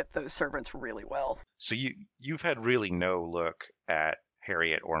going to tip those servants really well. So you've had really no look at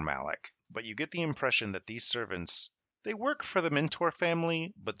Harriet or Malik, but you get the impression that these servants, they work for the Mentor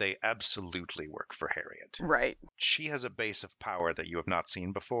family, but they absolutely work for Harriet. Right. She has a base of power that you have not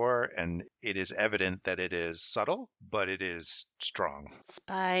seen before, and it is evident that it is subtle, but it is strong.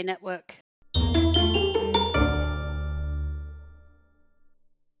 Spy network.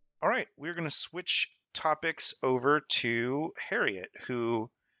 All right, we're going to switch topics over to Harriet, who,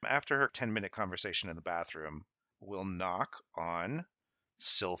 after her 10-minute conversation in the bathroom, will knock on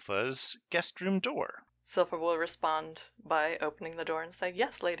Silpha's guest room door. Silpha will respond by opening the door and say,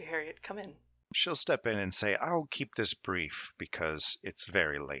 "Yes, Lady Harriet, come in." She'll step in and say, "I'll keep this brief because it's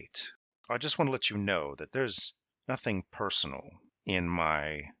very late. I just want to let you know that there's nothing personal in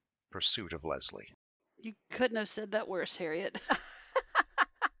my pursuit of Leslie." You couldn't have said that worse, Harriet.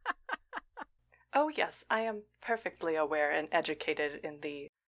 Oh yes, I am perfectly aware and educated in the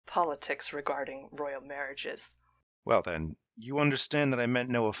politics regarding royal marriages. Well then, you understand that I meant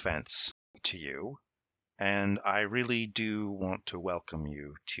no offense to you, and I really do want to welcome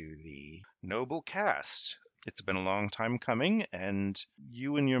you to the noble cast. It's been a long time coming, and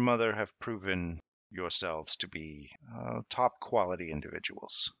you and your mother have proven yourselves to be top quality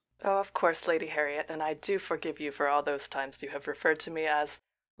individuals. Oh, of course, Lady Harriet, and I do forgive you for all those times you have referred to me as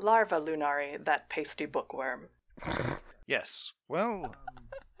Larva Lunari, that pasty bookworm. Yes, well,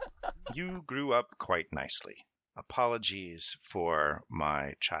 you grew up quite nicely. Apologies for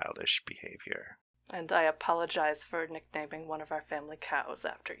my childish behavior. And I apologize for nicknaming one of our family cows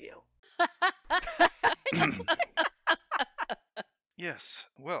after you. Yes,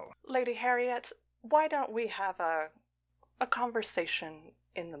 well, Lady Harriet, why don't we have a conversation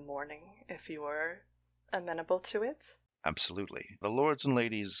in the morning, if you are amenable to it? absolutely. The lords and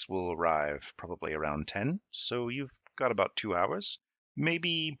ladies will arrive probably around 10, so you've got about 2 hours.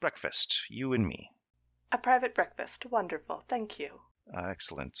 Maybe breakfast, you and me. A private breakfast. Wonderful. Thank you.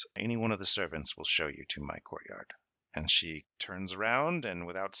 Excellent. Any one of the servants will show you to my courtyard. And she turns around and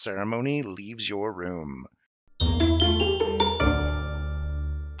without ceremony leaves your room.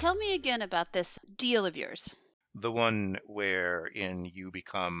 Tell me again about this deal of yours. The one wherein you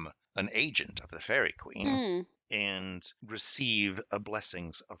become an agent of the Fairy Queen Mm. and receive a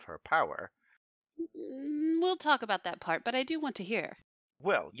blessings of her power. We'll talk about that part, but I do want to hear.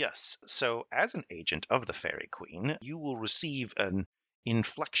 Well, yes. So, as an agent of the Fairy Queen, you will receive an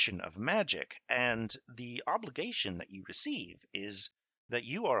inflection of magic, and the obligation that you receive is that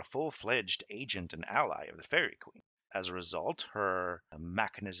you are a full-fledged agent and ally of the Fairy Queen. As a result, her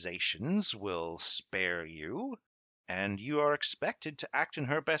machinations will spare you, and you are expected to act in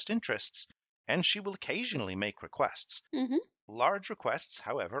her best interests, and she will occasionally make requests. Mm-hmm. Large requests,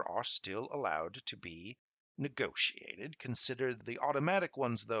 however, are still allowed to be negotiated. Consider the automatic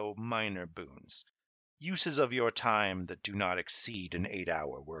ones, though, minor boons. Uses of your time that do not exceed an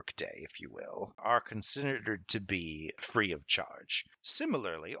 8-hour workday, if you will, are considered to be free of charge.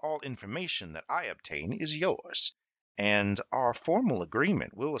 Similarly, all information that I obtain is yours, and our formal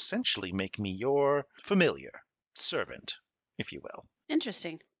agreement will essentially make me your familiar, servant, if you will.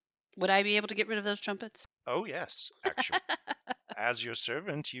 Interesting. Would I be able to get rid of those trumpets? Oh, yes, actually. As your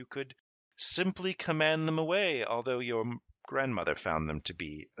servant, you could simply command them away, although your grandmother found them to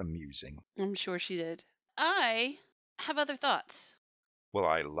be amusing. I'm sure she did. I have other thoughts. Well,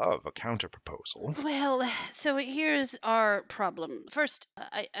 I love a counterproposal. Well, so here's our problem. First,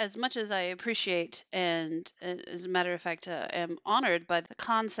 as much as I appreciate and, as a matter of fact, am honored by the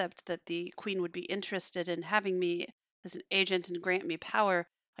concept that the Queen would be interested in having me as an agent and grant me power,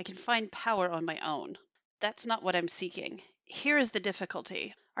 I can find power on my own. That's not what I'm seeking. Here is the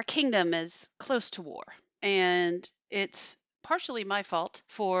difficulty. Our kingdom is close to war, and it's partially my fault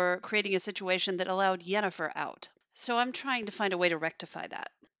for creating a situation that allowed Yennefer out. So I'm trying to find a way to rectify that.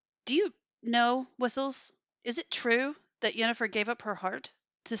 Do you know, Whistles? Is it true that Yennefer gave up her heart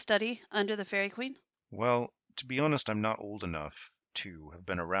to study under the Fairy Queen? Well, to be honest, I'm not old enough to have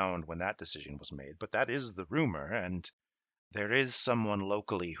been around when that decision was made, but that is the rumor, and there is someone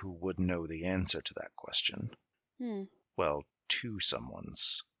locally who would know the answer to that question. Hmm. Well, two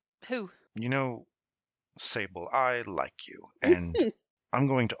someones. Who? You know, Sable, I like you, and I'm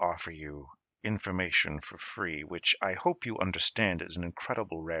going to offer you information for free, which I hope you understand is an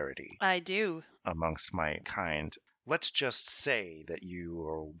incredible rarity I do. amongst my kind. Let's just say that you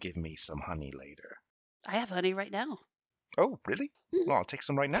will give me some honey later. I have honey right now. Oh, really? Well, I'll take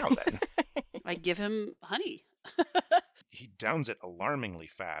some right now then. I give him honey. He downs it alarmingly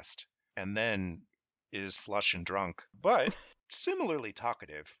fast and then is flush and drunk, but similarly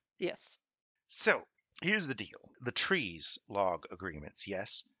talkative. Yes. So, here's the deal. The trees log agreements,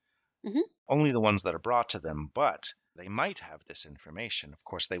 yes? Mhm. Only the ones that are brought to them, but they might have this information. Of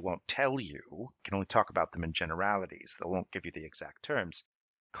course, they won't tell you. Can only talk about them in generalities. They won't give you the exact terms,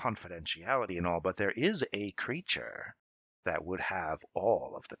 confidentiality and all, but there is a creature that would have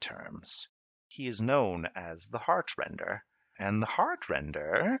all of the terms. He is known as the Heartrender, and the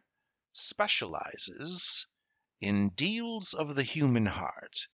Heartrender specializes in deals of the human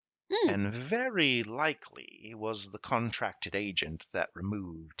heart, and very likely was the contracted agent that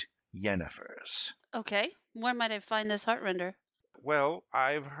removed Yennefer's. Okay. Where might I find this Heartrender? Well,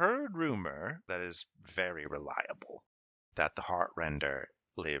 I've heard rumor that is very reliable that the Heartrender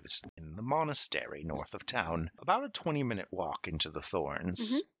lives in the monastery north of town, about a 20-minute walk into the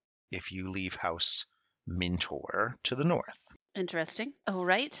Thorns, if you leave House Mintor to the north. Interesting. All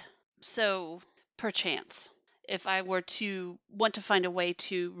right. So, perchance, if I were to want to find a way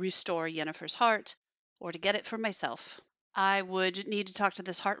to restore Yennefer's heart, or to get it for myself, I would need to talk to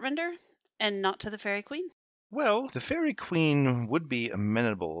this Heartrender and not to the Fairy Queen. Well, the Fairy Queen would be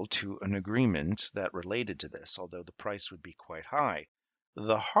amenable to an agreement that related to this, although the price would be quite high.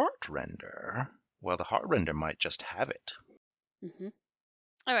 The Heartrender, well, the Heartrender might just have it.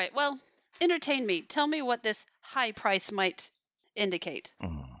 All right. Well, entertain me. Tell me what this high price might indicate.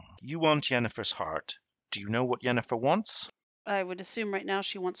 You want Yennefer's heart. Do you know what Yennefer wants? I would assume right now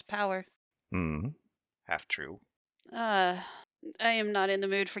she wants power. Half true. I am not in the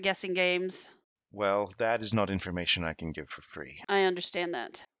mood for guessing games. Well, that is not information I can give for free. I understand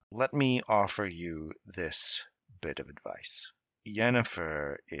that. Let me offer you this bit of advice.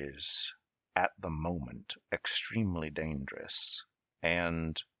 Yennefer is, at the moment, extremely dangerous,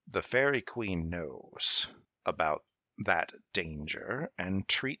 and the Fairy Queen knows about that danger and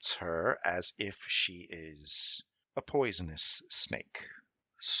treats her as if she is a poisonous snake.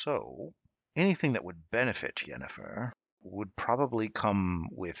 So, anything that would benefit Yennefer would probably come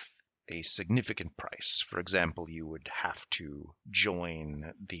with a significant price. For example, you would have to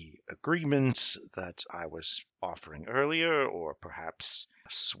join the agreement that I was offering earlier, or perhaps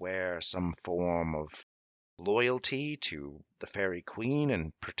swear some form of loyalty to the Fairy Queen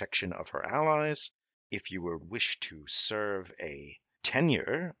and protection of her allies. If you wish to serve a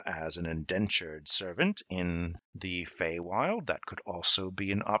tenure as an indentured servant in the Feywild, that could also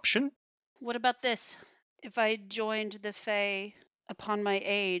be an option. What about this? If I joined the Fae upon my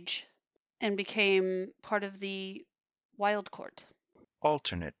age and became part of the Wild Court?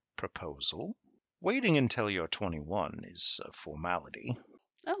 Alternate proposal. Waiting until you're 21 is a formality.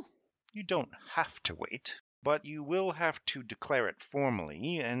 Oh, You don't have to wait, but you will have to declare it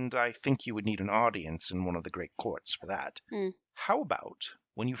formally, and I think you would need an audience in one of the great courts for that. How about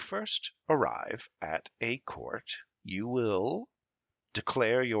when you first arrive at a court, you will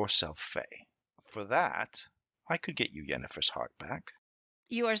declare yourself Fae. For that, I could get you Yennefer's heart back.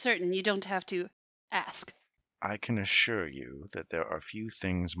 you are certain you don't have to ask? I can assure you that there are few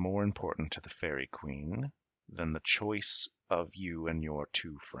things more important to the Fairy Queen than the choice of you and your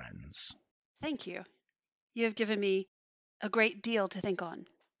two friends. Thank you. You have given me a great deal to think on.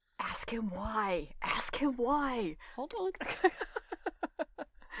 Ask him why. Ask him why. Hold on.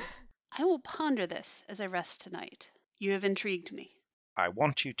 I will ponder this as I rest tonight. You have intrigued me. I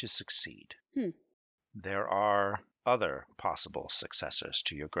want you to succeed. There are other possible successors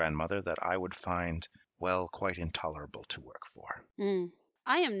to your grandmother that I would find, well, quite intolerable to work for.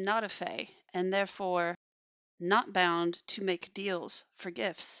 I am not a Fae, and therefore not bound to make deals for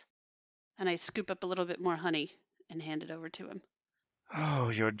gifts. And I scoop up a little bit more honey and hand it over to him. Oh,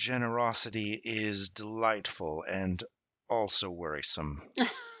 your generosity is delightful and also worrisome.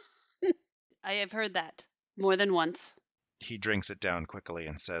 I have heard that more than once. He drinks it down quickly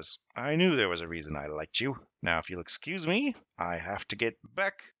and says, I knew there was a reason I liked you. Now, if you'll excuse me, I have to get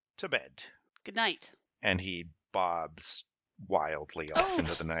back to bed. Good night. And he bobs wildly off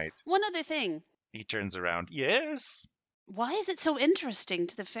into the night. One other thing. He turns around. Yes? Why is it so interesting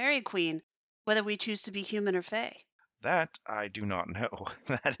to the Fairy Queen whether we choose to be human or Fae? That I do not know.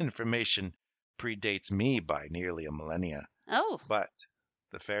 That information predates me by nearly a millennia. Oh. But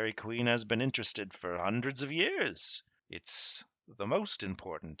the Fairy Queen has been interested for hundreds of years. It's the most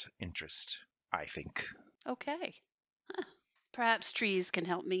important interest, I think. Okay. Huh. Perhaps trees can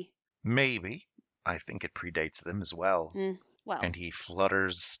help me. Maybe. I think it predates them as well. Well. And he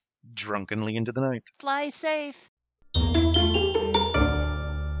flutters drunkenly into the night. Fly safe.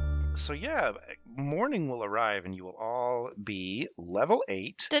 So yeah, morning will arrive and you will all be level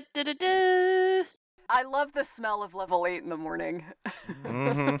 8. Da-da-da-da. I love the smell of level 8 in the morning.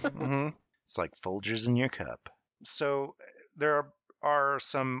 It's like Folgers in your cup. So there are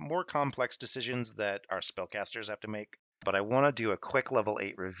some more complex decisions that our spellcasters have to make, but I want to do a quick level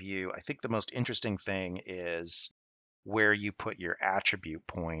 8 review. I think the most interesting thing is where you put your attribute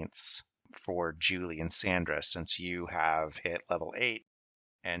points for Julie and Sandra, since you have hit level 8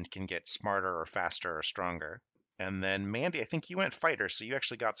 and can get smarter or faster or stronger. And then Mandy, I think you went fighter, so you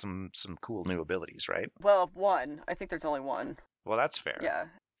actually got some cool new abilities, right? Well, one. I think there's only one. Well, that's fair. Yeah.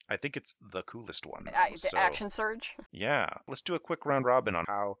 I think it's the coolest one. The action surge? Yeah. Let's do a quick round robin on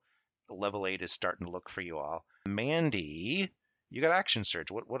how level 8 is starting to look for you all. Mandy, you got action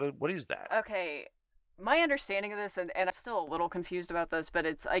surge. What is that? Okay. My understanding of this, and I'm still a little confused about this, but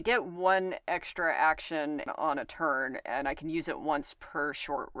it's I get one extra action on a turn, and I can use it once per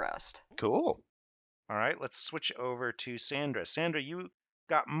short rest. Cool. All right, let's switch over to Sandra. Sandra, you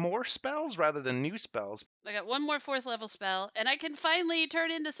got more spells rather than new spells. I got one more 4th level spell, and I can finally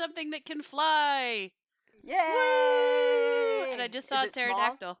turn into something that can fly. Yay! And I just saw a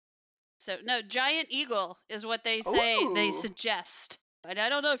pterodactyl. So, no, giant eagle is what they say they suggest. And I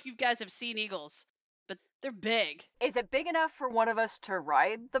don't know if you guys have seen eagles, but they're big. Is it big enough for one of us to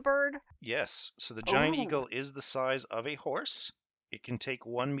ride the bird? Yes, so the giant eagle is the size of a horse. It can take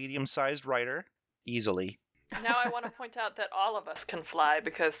one medium-sized rider easily. Now I want to point out that all of us can fly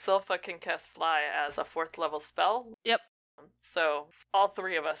because Silpha can cast fly as a 4th level spell. Yep. So all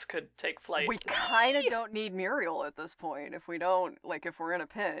 3 of us could take flight. We kind of don't need Muriel at this point if we're in a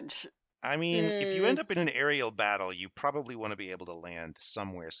pinch. I mean, if you end up in an aerial battle, you probably want to be able to land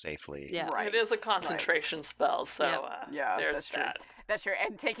somewhere safely. Yeah. Right. It is a concentration spell, so yeah, there's that's true. that. That's true.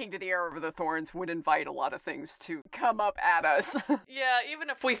 And taking to the air over the thorns would invite a lot of things to come up at us. Yeah, even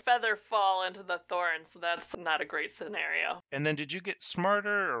if we feather fall into the thorns, that's not a great scenario. And then did you get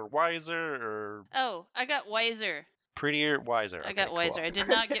smarter or wiser or Oh, I got wiser. prettier? Wiser. I got Okay, wiser. cool. I did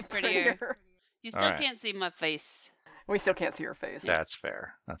not get prettier. You still Alright. can't see my face. We still can't see her face. That's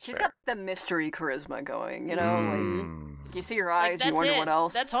fair. That's She's fair. got the mystery charisma going, you know? Like, you see her eyes, Like, you wonder that's what it.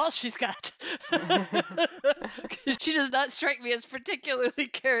 else. That's all she's got. She does not strike me as particularly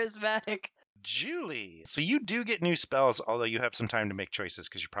charismatic. Julie. So you do get new spells, although you have some time to make choices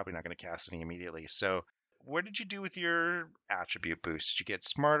because you're probably not going to cast any immediately. So what did you do with your attribute boost? Did you get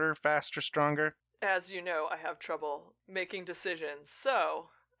smarter, faster, stronger? As you know, I have trouble making decisions, so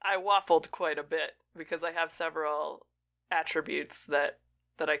I waffled quite a bit because I have several attributes that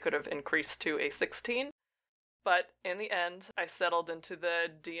I could have increased to a 16. But in the end, I settled into the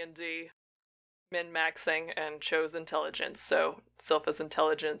D&D min-maxing and chose intelligence. So Silpha's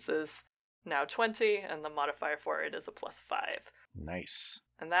intelligence is now 20, and the modifier for it is a +5. Nice.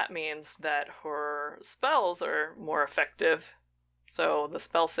 And that means that her spells are more effective. So the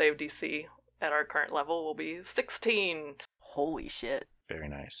spell save DC at our current level will be 16. Holy shit. Very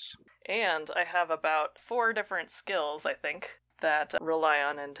nice. And I have about 4 different skills, I think, that rely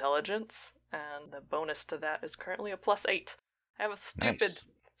on intelligence. And the bonus to that is currently a +8. I have a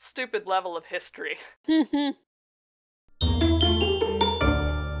stupid level of history.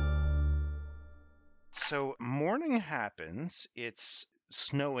 So morning happens. It's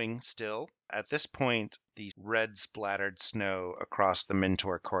snowing still. At this point, the red splattered snow across the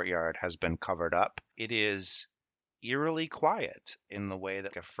Mentor courtyard has been covered up. It is eerily quiet in the way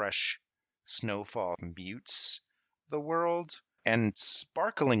that a fresh snowfall mutes the world, and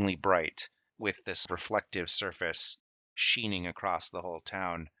sparklingly bright with this reflective surface sheening across the whole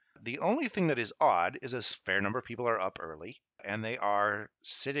town. The only thing that is odd is a fair number of people are up early, and they are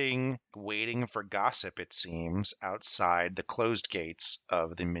sitting, waiting for gossip, it seems, outside the closed gates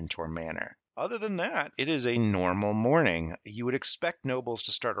of the Mentor Manor. Other than that, it is a normal morning. You would expect nobles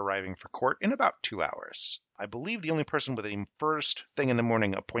to start arriving for court in about 2 hours. I believe the only person with a first thing in the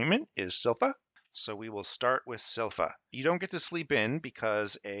morning appointment is Silpha. So we will start with Silpha. You don't get to sleep in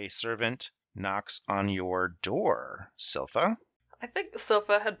because a servant knocks on your door, Silpha. I think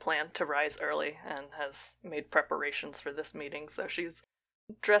Silpha had planned to rise early and has made preparations for this meeting, so she's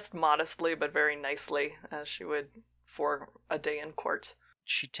dressed modestly but very nicely, as she would for a day in court.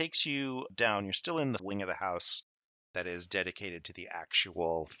 She takes you down. You're still in the wing of the house that is dedicated to the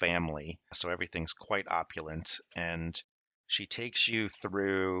actual family, so everything's quite opulent, and she takes you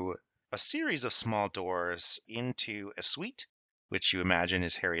through a series of small doors into a suite, which you imagine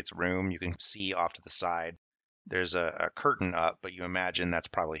is Harriet's room. You can see off to the side there's a curtain up, but you imagine that's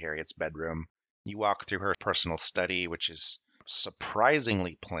probably Harriet's bedroom. You walk through her personal study, which is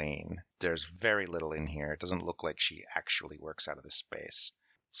surprisingly plain. There's very little in here. It doesn't look like she actually works out of this space.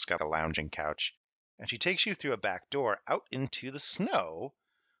 It's got a lounging couch. And she takes you through a back door out into the snow,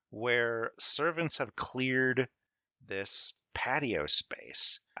 where servants have cleared this patio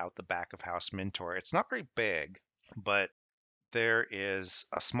space out the back of House Mentor. It's not very big, but there is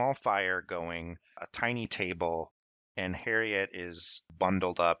a small fire going, a tiny table, and Harriet is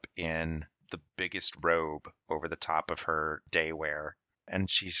bundled up in the biggest robe over the top of her day wear. And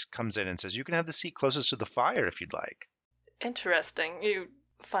she comes in and says, "You can have the seat closest to the fire if you'd like." Interesting. You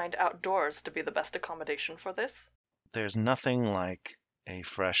find outdoors to be the best accommodation for this? There's nothing like a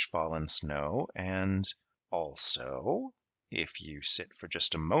fresh fallen snow, and also, if you sit for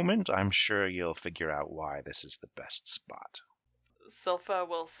just a moment, I'm sure you'll figure out why this is the best spot. Silpha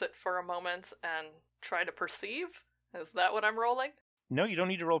will sit for a moment and try to perceive? Is that what I'm rolling? No, you don't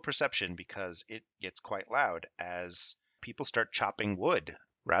need to roll perception because it gets quite loud as people start chopping wood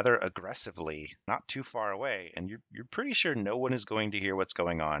rather aggressively, not too far away, and you're pretty sure no one is going to hear what's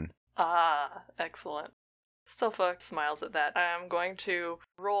going on. Ah, excellent. Silpha smiles at that. I'm going to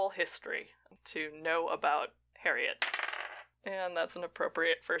roll history to know about Harriet. And that's an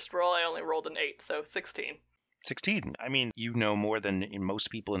appropriate first roll. I only rolled an 8, so 16. 16. I mean, you know more than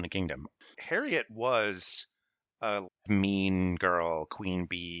most people in the kingdom. Harriet was a mean girl, queen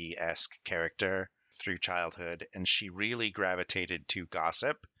bee-esque character through childhood, and she really gravitated to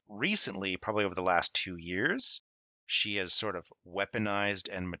gossip. Recently, probably over the last 2 years, she has sort of weaponized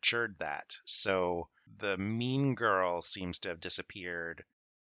and matured that. So the mean girl seems to have disappeared.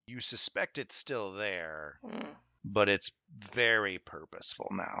 You suspect it's still there, but it's very purposeful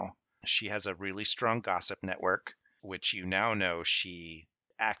now. She has a really strong gossip network, which you now know she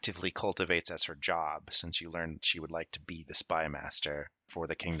actively cultivates as her job, since you learned she would like to be the spy master for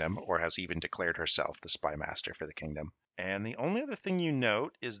the kingdom, or has even declared herself the spy master for the kingdom. And the only other thing you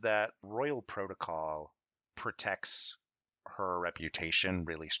note is that royal protocol protects her reputation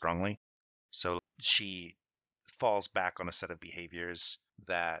really strongly. So she falls back on a set of behaviors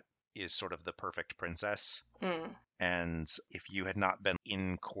that is sort of the perfect princess. And if you had not been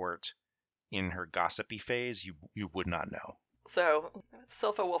in court in her gossipy phase, you would not know. So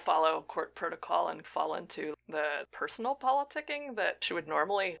Silpha will follow court protocol and fall into the personal politicking that she would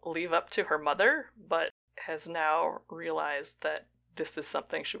normally leave up to her mother, but has now realized that this is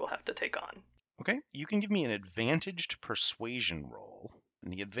something she will have to take on. Okay, you can give me an advantaged persuasion roll.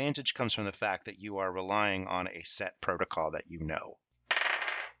 And the advantage comes from the fact that you are relying on a set protocol that you know.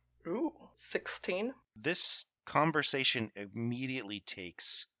 Ooh, 16. This conversation immediately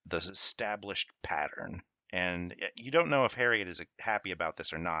takes the established pattern. And you don't know if Harriet is happy about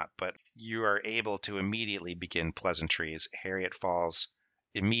this or not, but you are able to immediately begin pleasantries. Harriet falls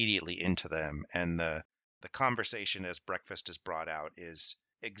immediately into them, and the conversation as breakfast is brought out is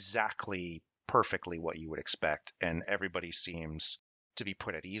exactly perfectly what you would expect, and everybody seems to be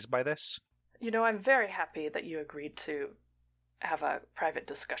put at ease by this. You know, I'm very happy that you agreed to have a private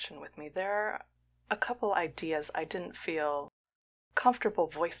discussion with me. There are a couple ideas I didn't feel comfortable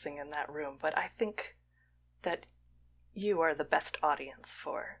voicing in that room, but I think that you are the best audience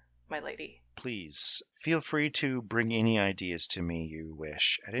for my lady. Please feel free to bring any ideas to me you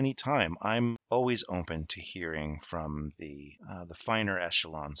wish at any time. I'm always open to hearing from the finer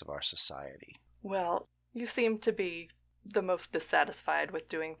echelons of our society. Well, you seem to be the most dissatisfied with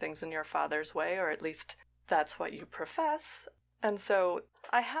doing things in your father's way, or at least that's what you profess. And so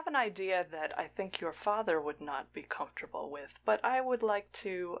I have an idea that I think your father would not be comfortable with, but I would like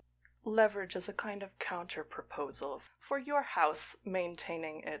to leverage as a kind of counter-proposal for your house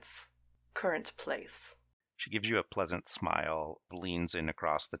maintaining its current place. She gives you a pleasant smile, leans in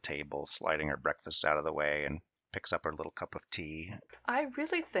across the table, sliding her breakfast out of the way, and picks up her little cup of tea. I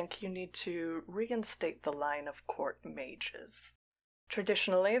really think you need to reinstate the line of court mages.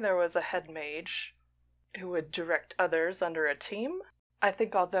 Traditionally, there was a head mage who would direct others under a team. I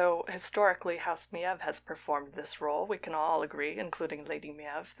think although historically House Miev has performed this role, we can all agree, including Lady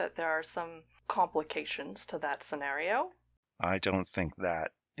Miev, that there are some complications to that scenario. I don't think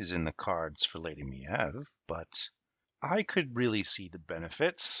that is in the cards for Lady Miev, but I could really see the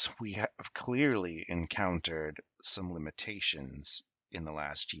benefits. We have clearly encountered some limitations in the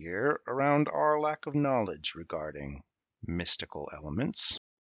last year around our lack of knowledge regarding mystical elements.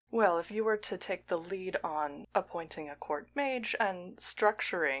 Well, if you were to take the lead on appointing a court mage and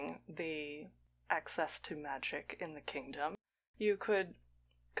structuring the access to magic in the kingdom, you could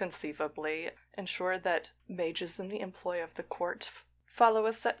conceivably ensure that mages in the employ of the court follow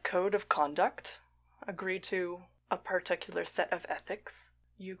a set code of conduct, agree to a particular set of ethics.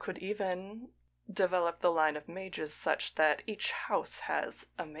 You could even develop the line of mages such that each house has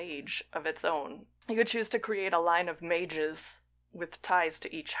a mage of its own. You could choose to create a line of mages with ties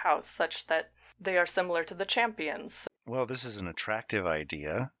to each house such that they are similar to the champions. Well, this is an attractive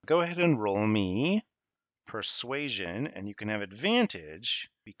idea. Go ahead and roll me persuasion, and you can have advantage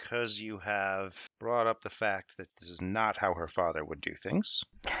because you have brought up the fact that this is not how her father would do things.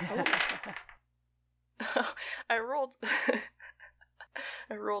 I rolled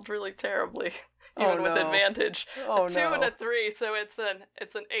really terribly, even with advantage. Oh, a 2 and a 3, so it's an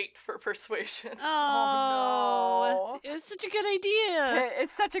 8 for persuasion. Oh, it's such a good idea.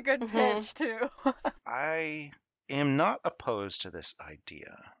 It's such a good pitch, too. I am not opposed to this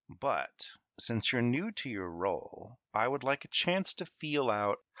idea, but since you're new to your role, I would like a chance to feel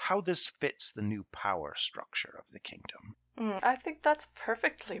out how this fits the new power structure of the kingdom. I think that's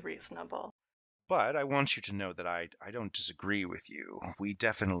perfectly reasonable. But I want you to know that I don't disagree with you. We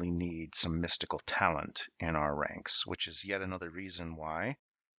definitely need some mystical talent in our ranks, which is yet another reason why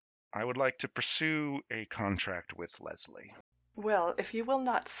I would like to pursue a contract with Leslie. Well, if you will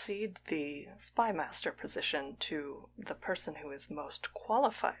not cede the spymaster position to the person who is most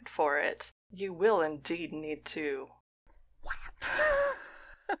qualified for it, you will indeed need to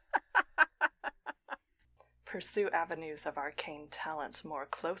pursue avenues of arcane talent more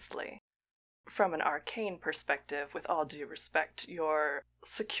closely. From an arcane perspective, with all due respect, your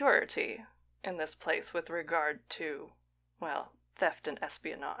security in this place with regard to, well, theft and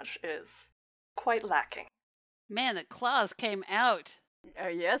espionage is quite lacking. Man, the claws came out.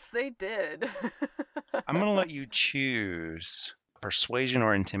 Yes, they did. I'm going to let you choose persuasion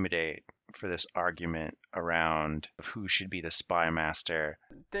or intimidate for this argument around who should be the spy master.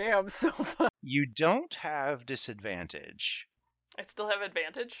 Damn, Silva. You don't have disadvantage. I still have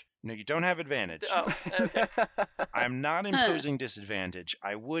advantage? No, you don't have advantage. Oh, okay. I'm not imposing disadvantage.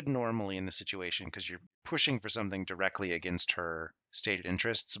 I would normally in the situation because you're pushing for something directly against her stated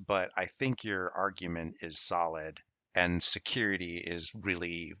interests, but I think your argument is solid and security is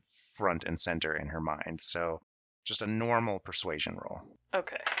really front and center in her mind. So just a normal persuasion roll.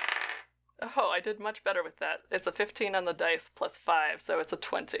 Okay. Oh, I did much better with that. It's a 15 on the dice plus 5, so it's a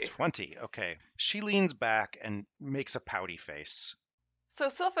 20. 20, okay. She leans back and makes a pouty face. So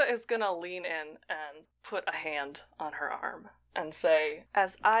Silva is gonna lean in and put a hand on her arm and say,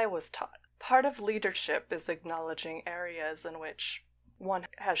 as I was taught, part of leadership is acknowledging areas in which one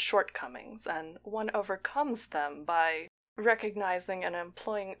has shortcomings, and one overcomes them by recognizing and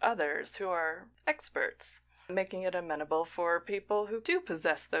employing others who are experts. making it amenable for people who do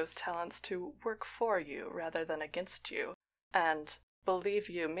possess those talents to work for you rather than against you. And believe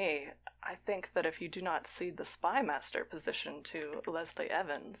you me, I think that if you do not cede the spy master position to Leslie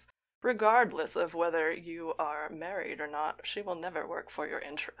Evans, regardless of whether you are married or not, she will never work for your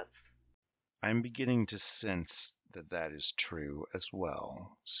interests. I'm beginning to sense that that is true as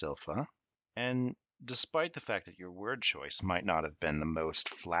well, Silpha. And despite the fact that your word choice might not have been the most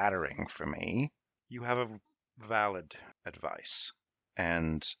flattering for me, you have a valid advice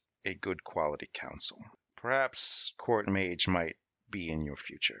and a good quality counsel. Perhaps Court Mage might be in your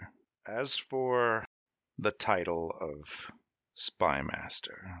future. As for the title of Spy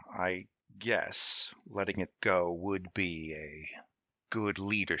Master, I guess letting it go would be a good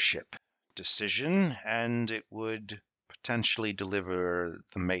leadership decision, and it would potentially deliver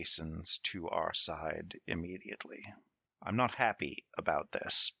the Masons to our side immediately. I'm not happy about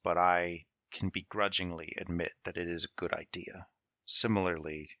this, but I can begrudgingly admit that it is a good idea.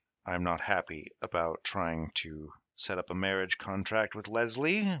 Similarly, I'm not happy about trying to set up a marriage contract with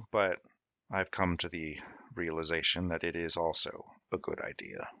Leslie, but I've come to the realization that it is also a good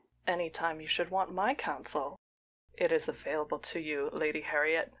idea. Anytime you should want my counsel, it is available to you, Lady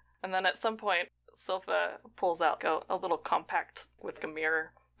Harriet. And then at some point, Silpha pulls out a little compact with a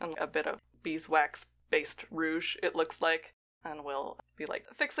mirror and a bit of beeswax-based rouge, it looks like, and will be like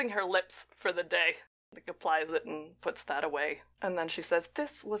fixing her lips for the day. Like, applies it and puts that away. And then she says,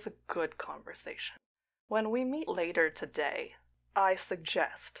 "This was a good conversation. When we meet later today, I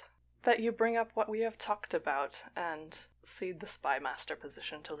suggest that you bring up what we have talked about and cede the spy master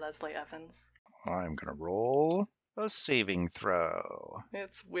position to Leslie Evans." I'm gonna roll a saving throw.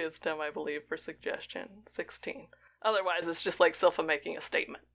 It's wisdom, I believe, for suggestion. 16. Otherwise, it's just like Silpha making a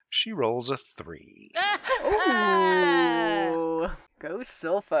statement. She rolls a 3. Ooh, go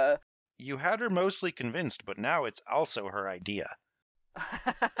Silpha. You had her mostly convinced, but now it's also her idea,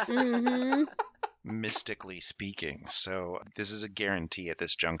 Mm-hmm. mystically speaking. So this is a guarantee at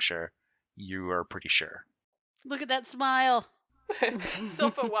this juncture. You are pretty sure. Look at that smile.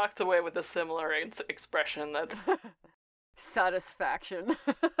 Silpha walks away with a similar expression that's Satisfaction.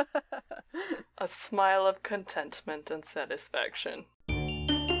 a smile of contentment and satisfaction.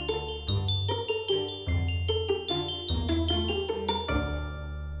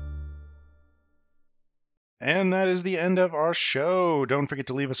 And that is the end of our show. Don't forget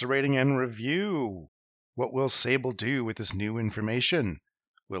to leave us a rating and review. What will Sable do with this new information?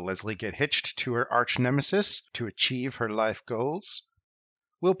 Will Leslie get hitched to her arch nemesis to achieve her life goals?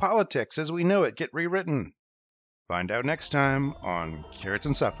 Will politics as we know it get rewritten? Find out next time on Carrots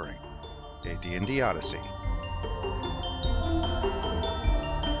and Suffering, a D&D Odyssey.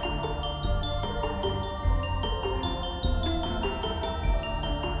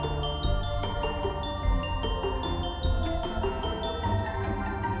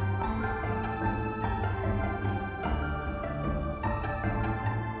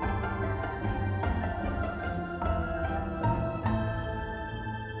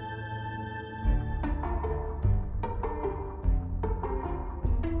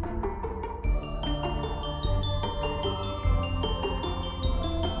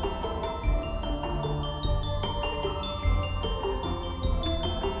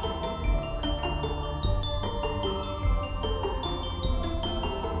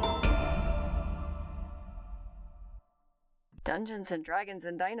 Dungeons and Dragons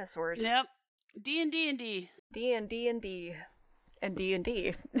and Dinosaurs. Yep. D&D and D. D&D and D. And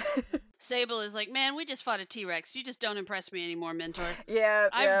D&D. Sable is like, man, we just fought a T-Rex. You just don't impress me anymore, mentor. Yeah.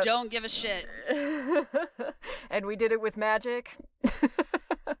 I don't give a shit. And we did it with magic.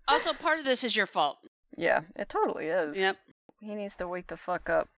 Also, part of this is your fault. Yeah, it totally is. Yep. He needs to wake the fuck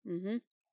up. Mm-hmm.